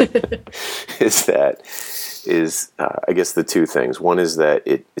is I guess the two things. One is that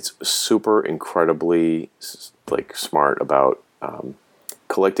it's super incredibly like smart about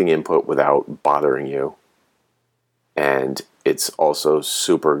collecting input without bothering you, and it's also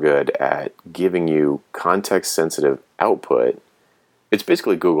super good at giving you context-sensitive output. It's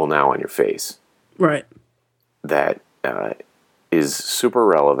basically Google Now on your face. Right. That is super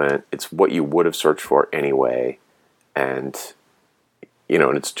relevant. It's what you would have searched for anyway. And,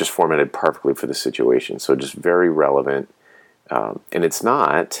 and it's just formatted perfectly for the situation. So just very relevant. And it's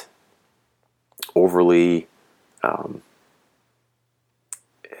not overly...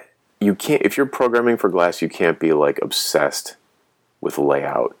 you can't, if you're programming for glass, you can't be like obsessed with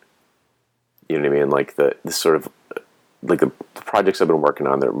layout. You know what I mean? Like the sort of, like the projects I've been working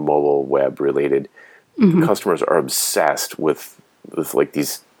on, they're mobile web related. Customers are obsessed with like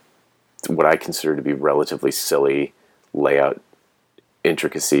these, what I consider to be relatively silly layout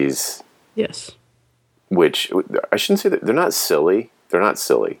intricacies. Yes. Which I shouldn't say that they're not silly. They're not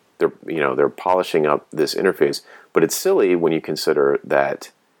silly. They're polishing up this interface, but it's silly when you consider that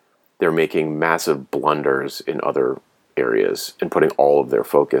they're making massive blunders in other areas and putting all of their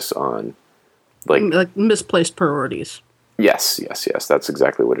focus on like misplaced priorities. Yes. That's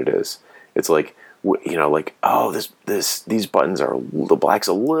exactly what it is. It's like, like, oh, these buttons the black's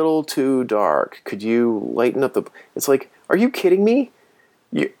a little too dark. Could you lighten up it's like, are you kidding me?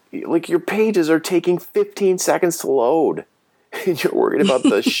 Like, your pages are taking 15 seconds to load. And you're worried about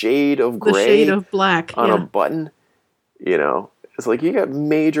the shade of gray, the shade of black on a button. It's like, you got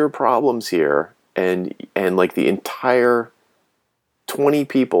major problems here, and like the entire 20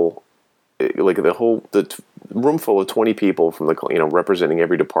 people, like the room full of 20 people from the representing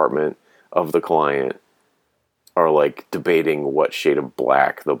every department of the client are like debating what shade of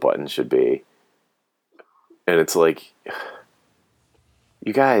black the button should be. And it's like,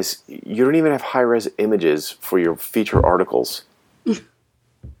 you guys, you don't even have high-res images for your feature articles.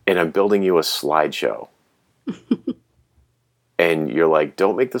 And I'm building you a slideshow. And you're like,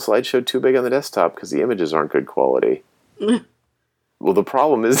 don't make the slideshow too big on the desktop because the images aren't good quality. Well, the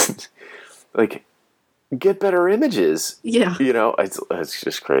problem is, like, get better images. Yeah. It's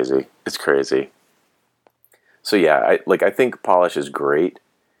just crazy. It's crazy. So yeah, I think polish is great,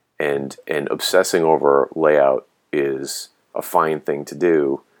 and obsessing over layout is a fine thing to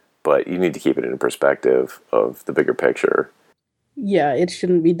do, but you need to keep it in perspective of the bigger picture. Yeah, it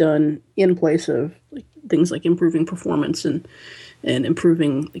shouldn't be done in place of like, things like improving performance and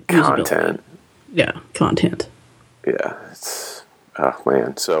improving like, Content. usability. Yeah, content. Yeah, it's, oh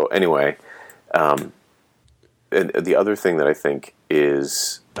man. So anyway, and the other thing that I think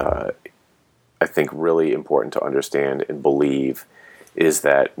is, I think really important to understand and believe is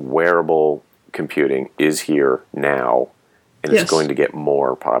that wearable computing is here now, and Yes. it's going to get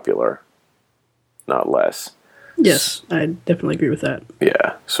more popular, not less. Yes, I definitely agree with that.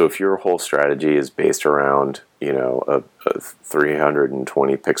 Yeah. So if your whole strategy is based around, a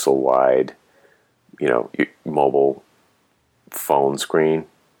 320 pixel wide, mobile phone screen,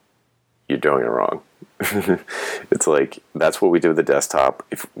 you're doing it wrong. It's like, that's what we did with the desktop.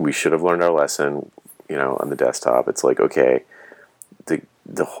 If we should have learned our lesson, on the desktop, it's like, okay,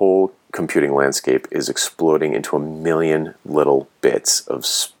 the whole computing landscape is exploding into a million little bits of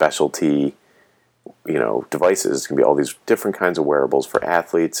specialty, devices. It's going to be all these different kinds of wearables for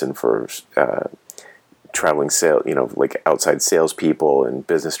athletes and for traveling like outside salespeople and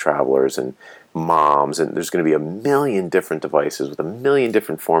business travelers and moms. And there's going to be a million different devices with a million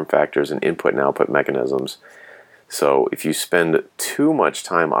different form factors and input and output mechanisms. So if you spend too much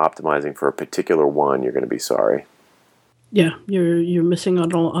time optimizing for a particular one, you're going to be sorry. Yeah, you're missing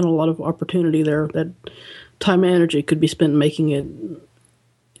out on a lot of opportunity there. That time and energy could be spent making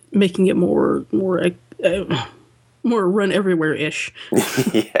it more run everywhere ish.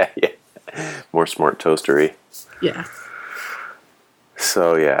 Yeah. More smart toastery. Yeah.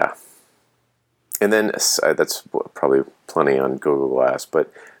 So yeah, and then that's probably plenty on Google Glass.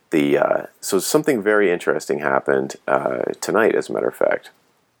 But so something very interesting happened tonight, as a matter of fact.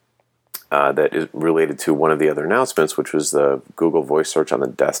 That is related to one of the other announcements, which was the Google Voice Search on the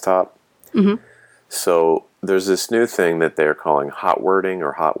desktop. Mm-hmm. So there's this new thing that they're calling hot wording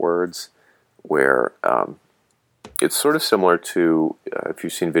or hot words, where it's sort of similar to, if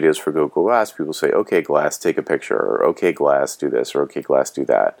you've seen videos for Google Glass, people say, okay, Glass, take a picture, or okay, Glass, do this, or okay, Glass, do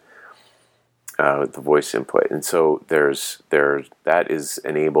that, with the voice input. And so that is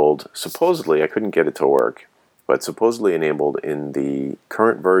enabled, supposedly, I couldn't get it to work, but supposedly enabled in the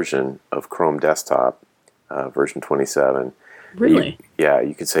current version of Chrome Desktop, version 27. Really?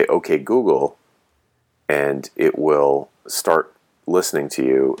 You could say, okay, Google, and it will start listening to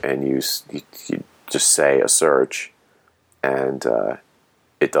you, and you just say a search, and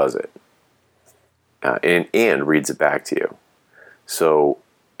it does it, and reads it back to you. So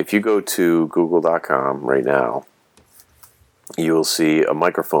if you go to google.com right now, you will see a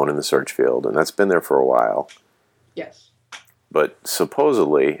microphone in the search field, and that's been there for a while. Yes. But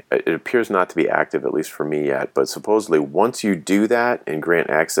supposedly, it appears not to be active, at least for me yet, but supposedly once you do that and grant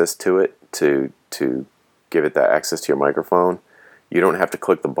access to it, to give it that access to your microphone, you don't have to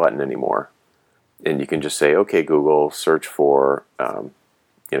click the button anymore. And you can just say, okay, Google, search for,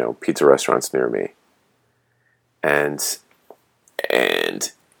 pizza restaurants near me. And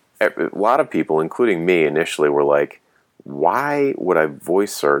a lot of people, including me initially, were like, why would I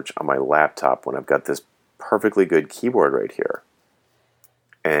voice search on my laptop when I've got this perfectly good keyboard right here?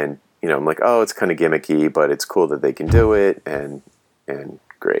 And, I'm like, oh, it's kind of gimmicky, but it's cool that they can do it, and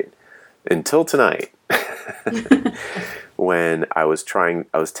great. Until tonight, when I was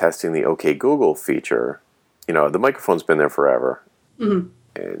testing the OK Google feature. The microphone's been there forever, Mm-hmm.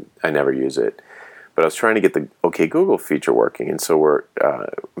 and I never use it. But I was trying to get the OK Google feature working, and so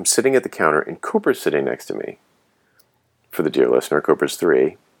I'm sitting at the counter, and Cooper's sitting next to me. For the dear listener, Cooper's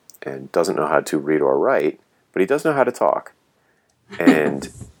 3, and doesn't know how to read or write, but he does know how to talk. And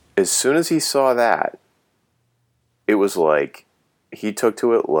as soon as he saw that, it was like he took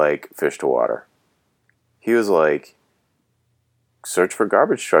to it like fish to water. He was like, search for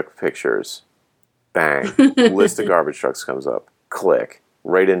garbage truck pictures. Bang. List of garbage trucks comes up. Click.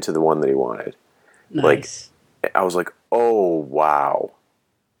 Right into the one that he wanted. Nice. Like, I was like, oh, wow.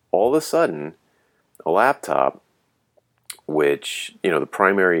 All of a sudden, a laptop, which, the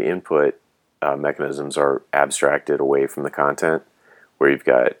primary input mechanisms are abstracted away from the content, where you've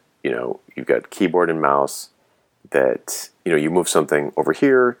got keyboard and mouse that, you move something over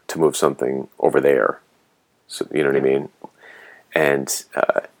here to move something over there. So, you know what I mean? And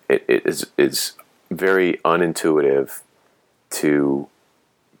it is very unintuitive to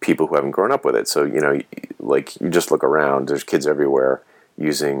people who haven't grown up with it. So, you just look around, there's kids everywhere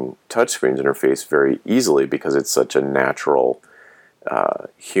using touchscreens interface very easily because it's such a natural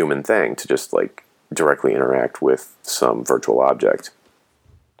human thing to just like directly interact with some virtual object.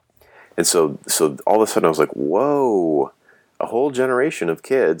 And so all of a sudden I was like, whoa, a whole generation of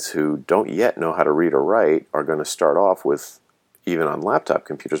kids who don't yet know how to read or write are going to start off with even on laptop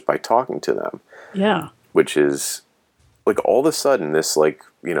computers by talking to them. Yeah. Which is like all of a sudden this like,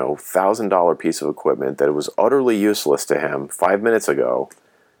 $1,000 piece of equipment that was utterly useless to him 5 minutes ago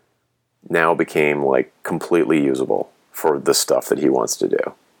now became like completely usable for the stuff that he wants to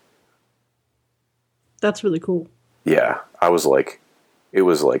do. That's really cool. Yeah, I was like, it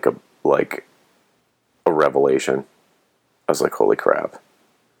was like a revelation. I was like, holy crap.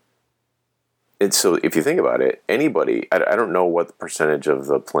 And so if you think about it, anybody, I don't know what the percentage of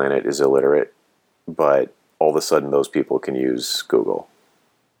the planet is illiterate, but all of a sudden those people can use Google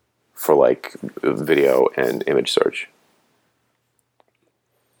for like video and image search.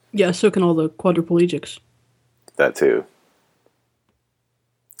 Yeah, so can all the quadriplegics. That too.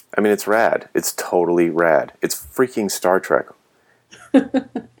 I mean, it's rad. It's totally rad. It's freaking Star Trek.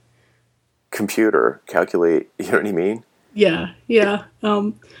 Computer, calculate, you know what I mean? Yeah.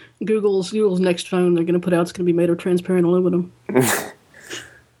 Google's next phone they're going to put out is going to be made of transparent aluminum. It's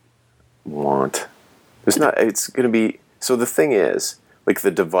going to be, so the thing is, like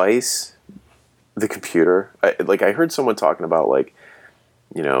the device, the computer, I heard someone talking about like,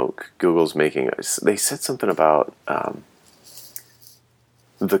 Google's they said something about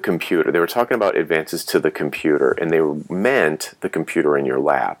the computer. They were talking about advances to the computer, and they meant the computer in your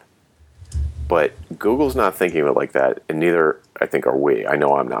lap. But Google's not thinking of it like that, and neither, I think, are we. I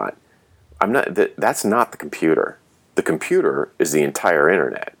know I'm not. That's not the computer. The computer is the entire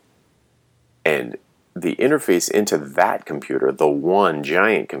internet. And the interface into that computer, the one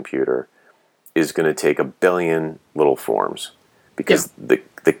giant computer, is going to take a billion little forms. Because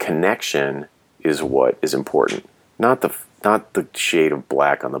the connection is what is important. Not the shade of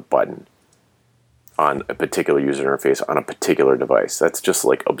black on the button on a particular user interface on a particular device. That's just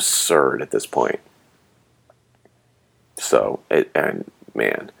like absurd at this point. So,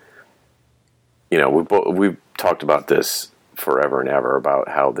 man, we've talked about this forever and ever about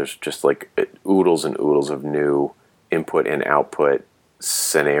how there's just like oodles and oodles of new input and output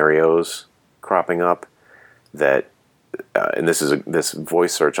scenarios cropping up that, and this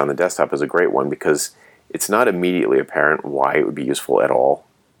voice search on the desktop is a great one because it's not immediately apparent why it would be useful at all.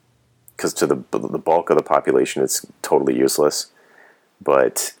 Because to the bulk of the population, it's totally useless.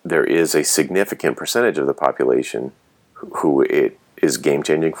 But there is a significant percentage of the population who it is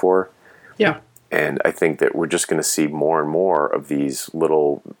game-changing for. Yeah. And I think that we're just going to see more and more of these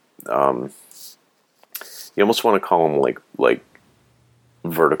little, you almost want to call them like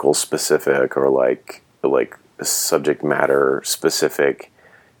vertical specific or like subject matter specific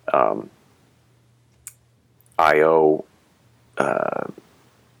I/O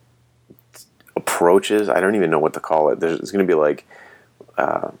approaches. I don't even know what to call it. There's going to be like,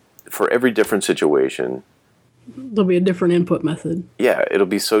 for every different situation, there'll be a different input method. Yeah, it'll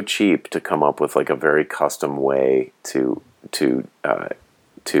be so cheap to come up with like a very custom way to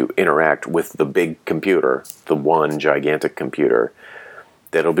interact with the big computer, the one gigantic computer,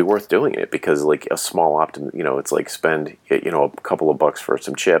 that it'll be worth doing it because like a small it's like spend a couple of bucks for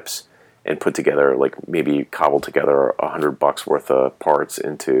some chips and put together like maybe cobble together $100 worth of parts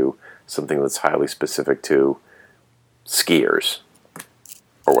into something that's highly specific to skiers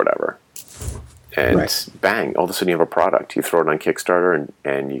or whatever. And right. Bang, all of a sudden you have a product. You throw it on Kickstarter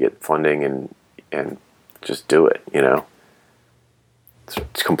and you get funding and just do it,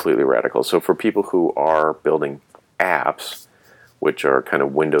 It's completely radical. So for people who are building apps, which are kind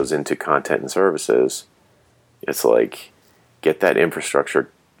of windows into content and services, it's like, get that infrastructure.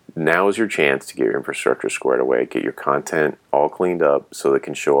 Now is your chance to get your infrastructure squared away, get your content all cleaned up so that it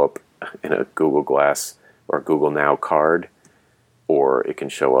can show up in a Google Glass or Google Now card, or it can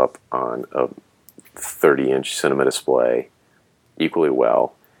show up on a 30-inch cinema display equally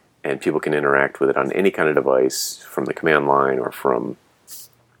well, and people can interact with it on any kind of device from the command line or from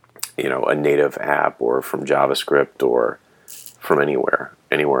a native app or from JavaScript or from anywhere,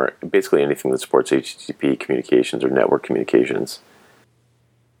 basically anything that supports HTTP communications or network communications.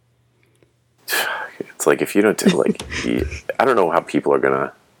 It's like if you don't I don't know how people are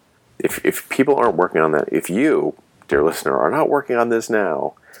gonna, if people aren't working on that, if you, dear listener, are not working on this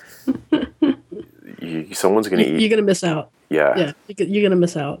now, someone's gonna eat. You're gonna miss out. Yeah, you're gonna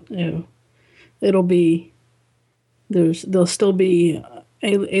miss out. It'll be there'll still be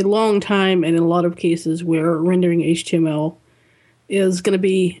a long time, and in a lot of cases where rendering HTML is going to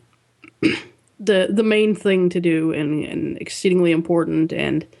be the main thing to do and exceedingly important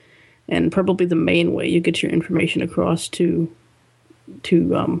and probably the main way you get your information across to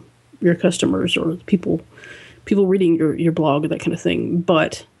your customers or people reading your blog, that kind of thing.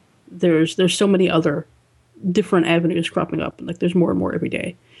 But there's so many other different avenues cropping up, and like there's more and more every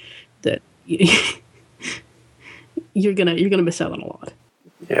day that you're gonna miss out on a lot.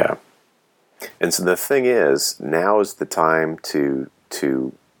 Yeah. And so the thing is, now is the time to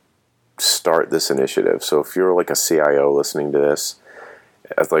start this initiative. So if you're like a CIO listening to this,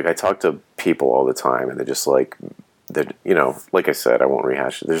 like I talk to people all the time, and they're just like, like I said, I won't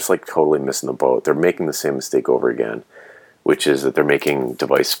rehash it. They're just like totally missing the boat. They're making the same mistake over again, which is that they're making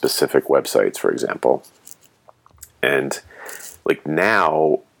device-specific websites, for example. And like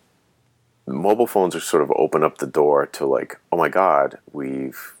now, mobile phones are sort of open up the door to like, oh my God,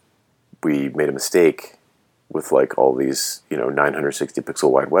 we made a mistake with like all these 960 pixel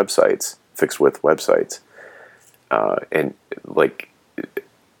wide websites, fixed width websites, and like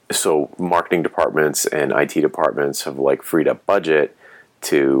so marketing departments and IT departments have like freed up budget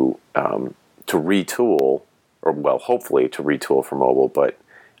to retool, or well, hopefully to retool for mobile, but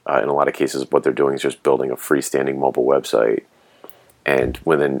in a lot of cases, what they're doing is just building a freestanding mobile website. And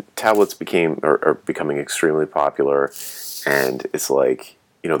when then tablets are becoming extremely popular, and it's like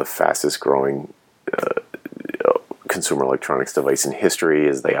the fastest growing consumer electronics device in history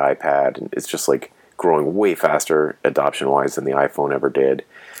is the iPad, and it's just like growing way faster adoption wise than the iPhone ever did.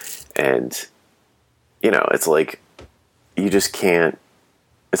 And it's like you just can't.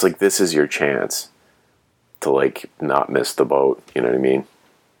 It's like this is your chance to like not miss the boat. You know what I mean?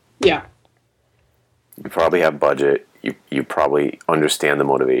 Yeah. You probably have budget. You probably understand the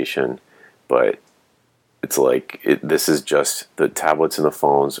motivation, but it's like this is just the tablets and the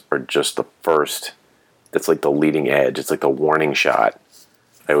phones are just the first. That's like the leading edge. It's like the warning shot.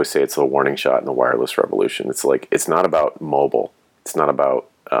 I always say it's the warning shot in the wireless revolution. It's like it's not about mobile. It's not about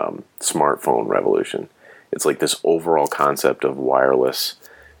smartphone revolution. It's like this overall concept of wireless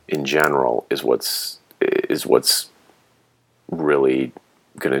in general is what's really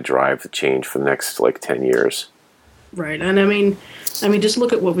going to drive the change for the next like 10 years. Right. And I mean just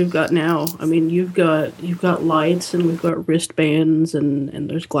look at what we've got now. I mean, you've got lights, and we've got wristbands, and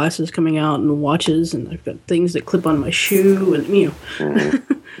there's glasses coming out, and watches, and I've got things that clip on my shoe, and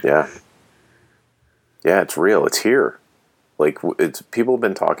Mm-hmm. Yeah, it's real. It's here. Like it's people have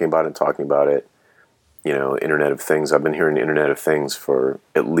been talking about it. Internet of Things. I've been hearing Internet of Things for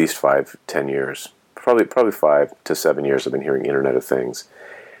at least 5-10 years. Probably 5 to 7 years. I've been hearing Internet of Things,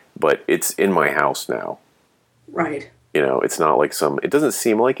 but it's in my house now. Right. It's not like it doesn't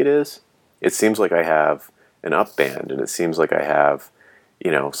seem like it is. It seems like I have an up band, and it seems like I have,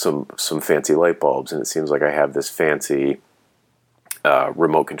 some fancy light bulbs, and it seems like I have this fancy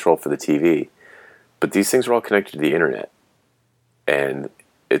remote control for the TV. But these things are all connected to the internet, and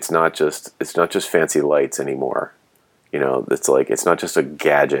it's not just fancy lights anymore. It's like it's not just a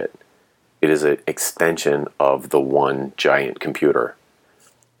gadget. It is an extension of the one giant computer,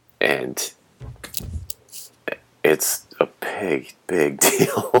 and it's a big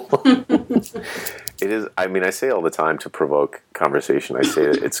deal. It is. I mean, I say all the time to provoke conversation. I say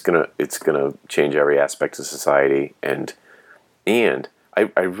that it's gonna change every aspect of society, and I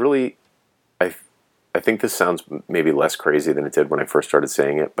think this sounds maybe less crazy than it did when I first started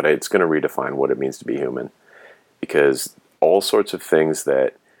saying it, but it's going to redefine what it means to be human, because all sorts of things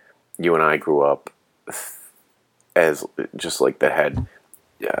that you and I grew up as just like that had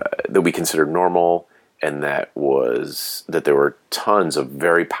that we considered normal. And that there were tons of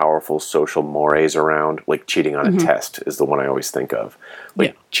very powerful social mores around, like cheating on a test is the one I always think of.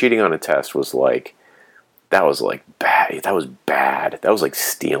 Like cheating on a test was like, that was like bad. That was bad. That was like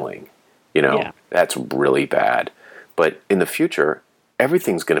stealing, That's really bad. But in the future,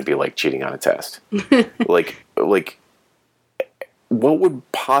 everything's going to be like cheating on a test. like what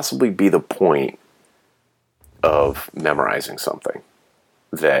would possibly be the point of memorizing something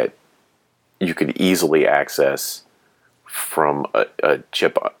that you could easily access from a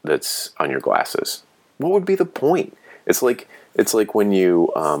chip that's on your glasses? What would be the point? It's like when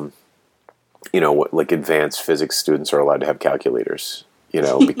you, like advanced physics students are allowed to have calculators,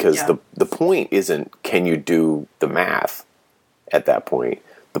 because the point isn't can you do the math at that point.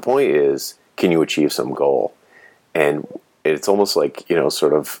 The point is, can you achieve some goal? And it's almost like,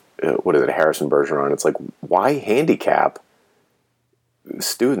 sort of, what is it, Harrison Bergeron? It's like, why handicap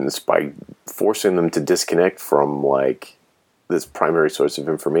students by forcing them to disconnect from like this primary source of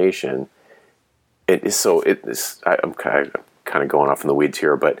information? I'm kind of going off in the weeds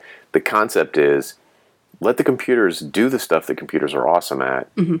here, but the concept is let the computers do the stuff that computers are awesome at,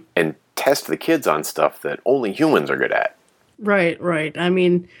 and test the kids on stuff that only humans are good at. Right. I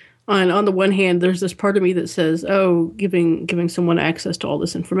mean, on the one hand, there's this part of me that says, oh, giving someone access to all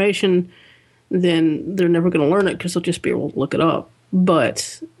this information, then they're never going to learn it because they'll just be able to look it up.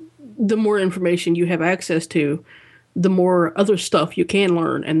 But the more information you have access to, the more other stuff you can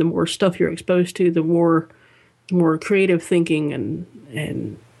learn, and the more stuff you're exposed to, the more more creative thinking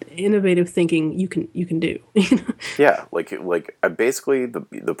and innovative thinking you can do. Yeah, basically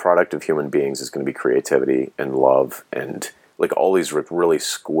the product of human beings is going to be creativity and love and like all these really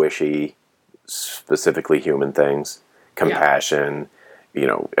squishy, specifically human things, compassion,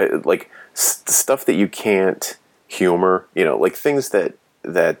 stuff that you can't humor, like things that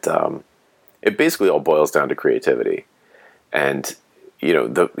it basically all boils down to creativity. And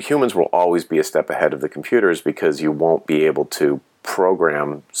the humans will always be a step ahead of the computers because you won't be able to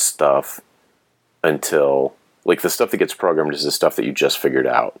program stuff until, like, the stuff that gets programmed is the stuff that you just figured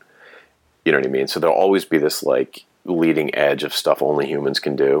out. You know what I mean? So there'll always be this, like, leading edge of stuff only humans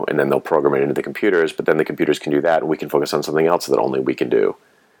can do, and then they'll program it into the computers, but then the computers can do that, and we can focus on something else that only we can do.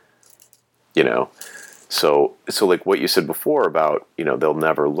 So like what you said before about, they'll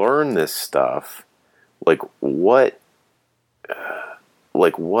never learn this stuff. Like, what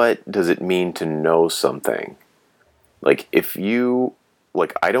does it mean to know something? Like, if you,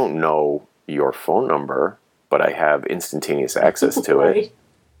 like, I don't know your phone number, but I have instantaneous access to it,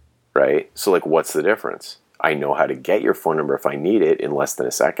 right? So, like, what's the difference? I know how to get your phone number if I need it in less than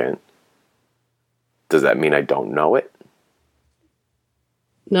a second. Does that mean I don't know it?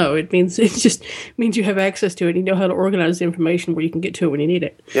 No, it just means you have access to it and you know how to organize the information where you can get to it when you need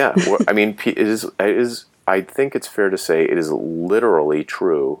it. Yeah, well, I mean, it is. I think it's fair to say it is literally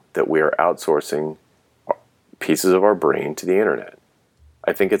true that we are outsourcing pieces of our brain to the internet.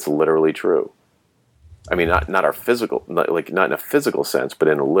 I think it's literally true. I mean, not our physical, not in a physical sense, but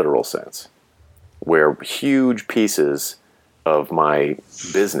in a literal sense, where huge pieces of my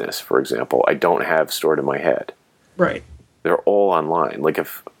business, for example, I don't have stored in my head. Right. They're all online. Like,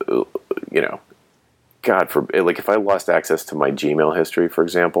 if God forbid, like if I lost access to my Gmail history, for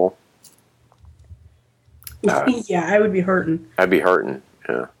example. Yeah, I would be hurting. I'd be hurting.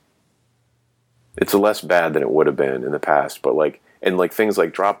 Yeah. It's less bad than it would have been in the past, but things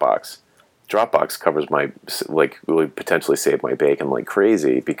like Dropbox. Dropbox covers my, like, really potentially save my bacon like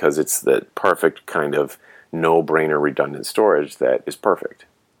crazy because it's the perfect kind of no-brainer redundant storage that is perfect.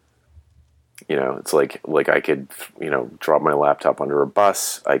 It's like I could, drop my laptop under a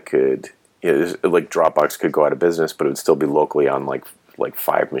bus. I could, like, Dropbox could go out of business, but it would still be locally on like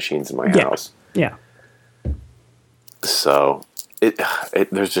 5 machines in my house. Yeah. So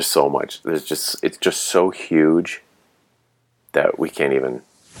there's just so much. It's just so huge that we can't even,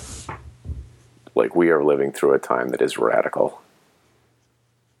 like, we are living through a time that is radical.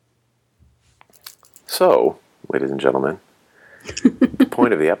 So, ladies and gentlemen, the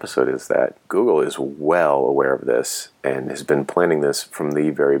point of the episode is that Google is well aware of this and has been planning this from the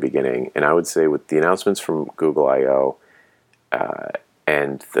very beginning. And I would say with the announcements from Google I/O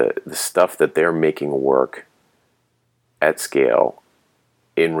and the stuff that they're making work at scale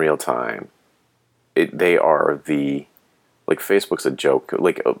in real time, they are like, Facebook's a joke.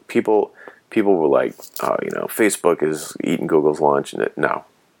 Like, people were like, oh, Facebook is eating Google's lunch. And No.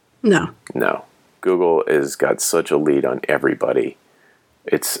 Google has got such a lead on everybody.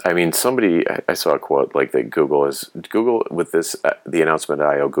 I saw a quote like that Google with this, the announcement at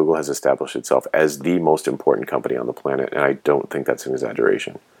I/O, Google has established itself as the most important company on the planet, and I don't think that's an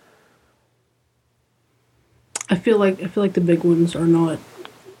exaggeration. I feel like the big ones are not,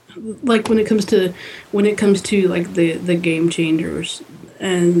 like, when it comes to like the game changers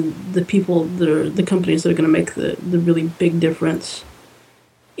and the people that are the companies that are going to make the really big difference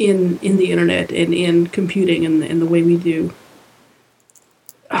in the internet and in computing and the way we do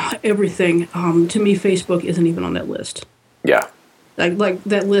everything. To me, Facebook isn't even on that list. Yeah. Like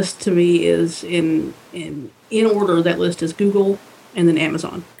that list to me is in order. That list is Google and then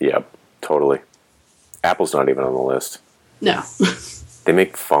Amazon. Yep, totally. Apple's not even on the list. No. They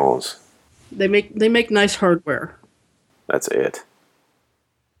make phones. They make nice hardware. That's it.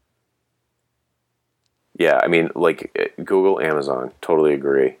 Yeah, I mean, like, Google, Amazon, totally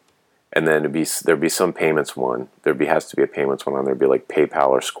agree. And then there'd be some payments one. Has to be a payments one on there. It'd be like PayPal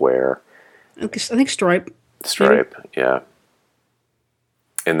or Square. I think Stripe. Stripe, maybe? Yeah.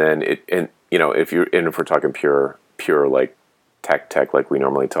 And then if we're talking pure like tech like we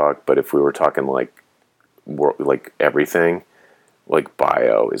normally talk, but if we were talking like everything, like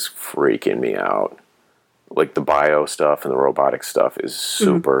bio is freaking me out. Like, the bio stuff and the robotic stuff is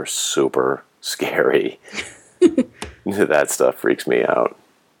super, super scary. That stuff freaks me out.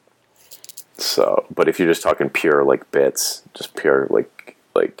 So, but if you're just talking pure like bits, just pure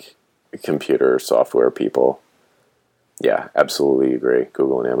like computer software people, yeah, absolutely agree.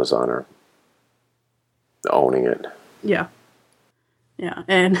 Google and Amazon are owning it. Yeah. Yeah,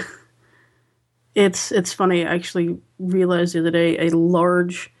 and it's funny. I actually realized the other day a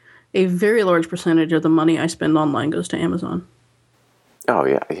large A very large percentage of the money I spend online goes to Amazon. Oh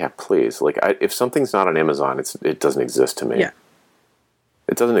yeah, please. Like, if something's not on Amazon, it doesn't exist to me. Yeah.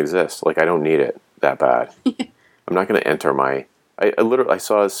 It doesn't exist. Like, I don't need it that bad. I'm not going to enter my. I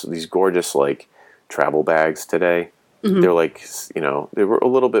saw these gorgeous like travel bags today. Mm-hmm. They're like, they were a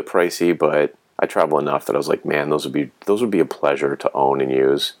little bit pricey, but I travel enough that I was like, man, those would be a pleasure to own and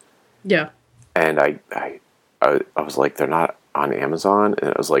use. Yeah. And I was like, they're not on Amazon, and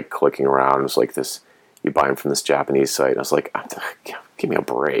I was like clicking around. It was like this. You buy them from this Japanese site. And I was like, give me a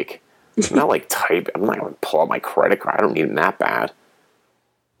break. I'm not like I'm not going to pull out my credit card. I don't need it that bad.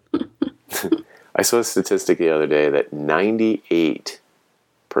 I saw a statistic the other day that 98%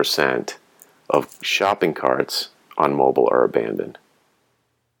 of shopping carts on mobile are abandoned.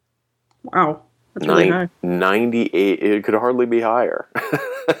 Wow. That's really high. 98. It could hardly be higher.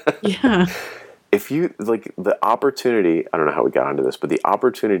 Yeah. If you, like, the opportunity, I don't know how we got onto this, but the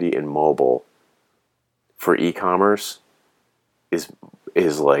opportunity in mobile for e-commerce is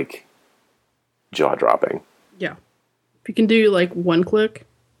like jaw-dropping. Yeah. If you can do like one click.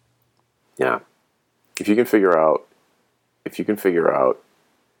 Yeah. If you can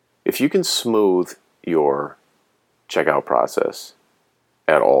smooth your checkout process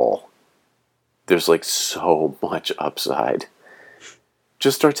at all, there's like so much upside.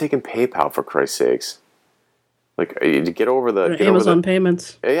 Just start taking PayPal, for Christ's sakes. Like, get over the Amazon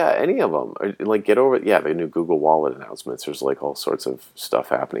payments. Yeah, any of them. Like, get over the new Google Wallet announcements. There's like all sorts of stuff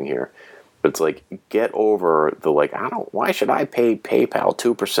happening here, but it's like, get over the like, why should I pay PayPal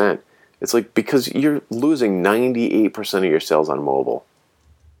 2%? It's like, because you're losing 98% of your sales on mobile,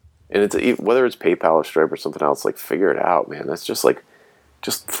 and it's whether it's PayPal or Stripe or something else. Like, figure it out, man. That's just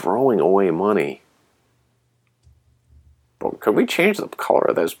throwing away money. But could we change the color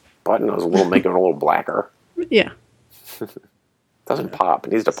of this button? Make it a little blacker. Yeah. Doesn't pop.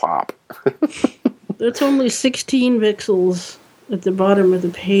 It needs to pop. It's only 16 pixels at the bottom of the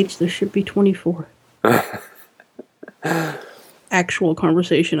page. There should be 24. Actual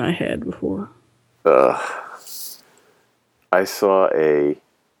conversation I had before. I saw a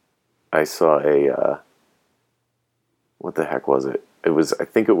what the heck was it? I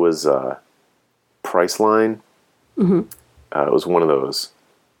think it was Priceline. Mm-hmm. It was one of those.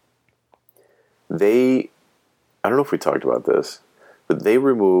 I don't know if we talked about this, but they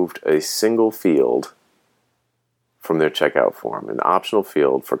removed a single field from their checkout form, an optional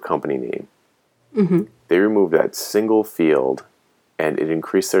field for company name. Mm-hmm. They removed that single field, and it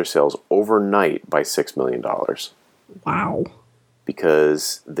increased their sales overnight by $6 million. Wow.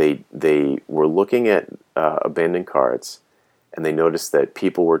 Because they were looking at abandoned carts, and they noticed that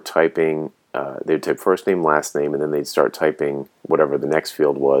people were typing, they'd type first name, last name, and then they'd start typing whatever the next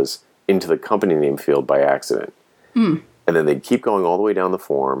field was into the company name field by accident. Mm. And then they'd keep going all the way down the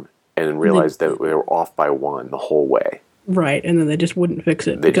form and realize that they were off by one the whole way. Right, and then they just wouldn't fix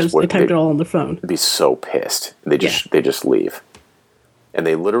it because they typed it all on their phone. They'd be so pissed. They just leave. And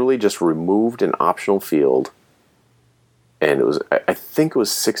they literally just removed an optional field, and I think it was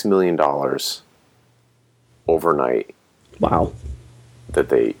 $6 million overnight. Wow. That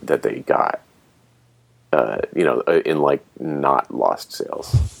they got, in like not lost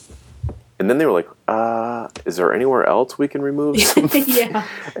sales. And then they were like, is there anywhere else we can remove some? Yeah.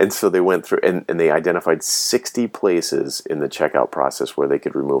 And so they went through and they identified 60 places in the checkout process where they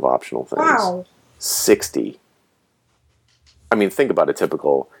could remove optional things. Wow. 60. I mean, think about a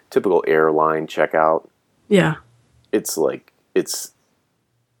typical airline checkout. Yeah. It's like, it's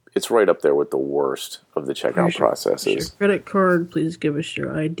right up there with the worst of the checkout processes. Your credit card, please give us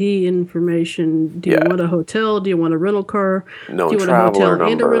your ID information. Do you want a hotel? Do you want a rental car? No, do you want a hotel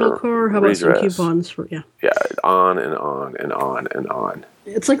and a rental car? How about some coupons for Yeah, on and on and on and on.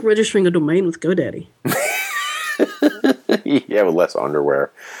 It's like registering a domain with GoDaddy. Yeah, with less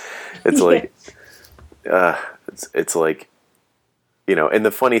underwear. It's like it's like, and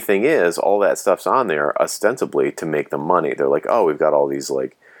the funny thing is, all that stuff's on there ostensibly to make them money. They're like, oh, we've got all these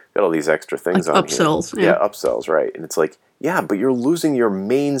extra things like on upsells, here. Yeah, upsells, right. And it's like, yeah, but you're losing your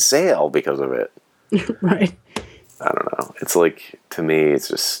main sale because of it. Right. I don't know. It's like, to me, it's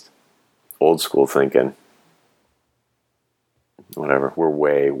just old school thinking. Whatever. We're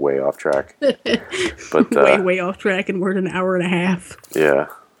way, way off track. But way off track, and we're at an hour and a half. Yeah.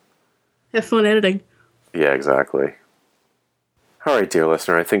 Have fun editing. Yeah, exactly. All right, dear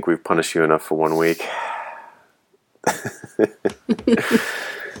listener, I think we've punished you enough for 1 week.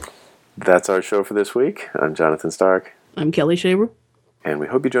 That's our show for this week. I'm Jonathan Stark. I'm Kelli Shaver. And we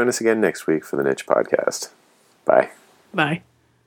hope you join us again next week for the Niche Podcast. Bye. Bye.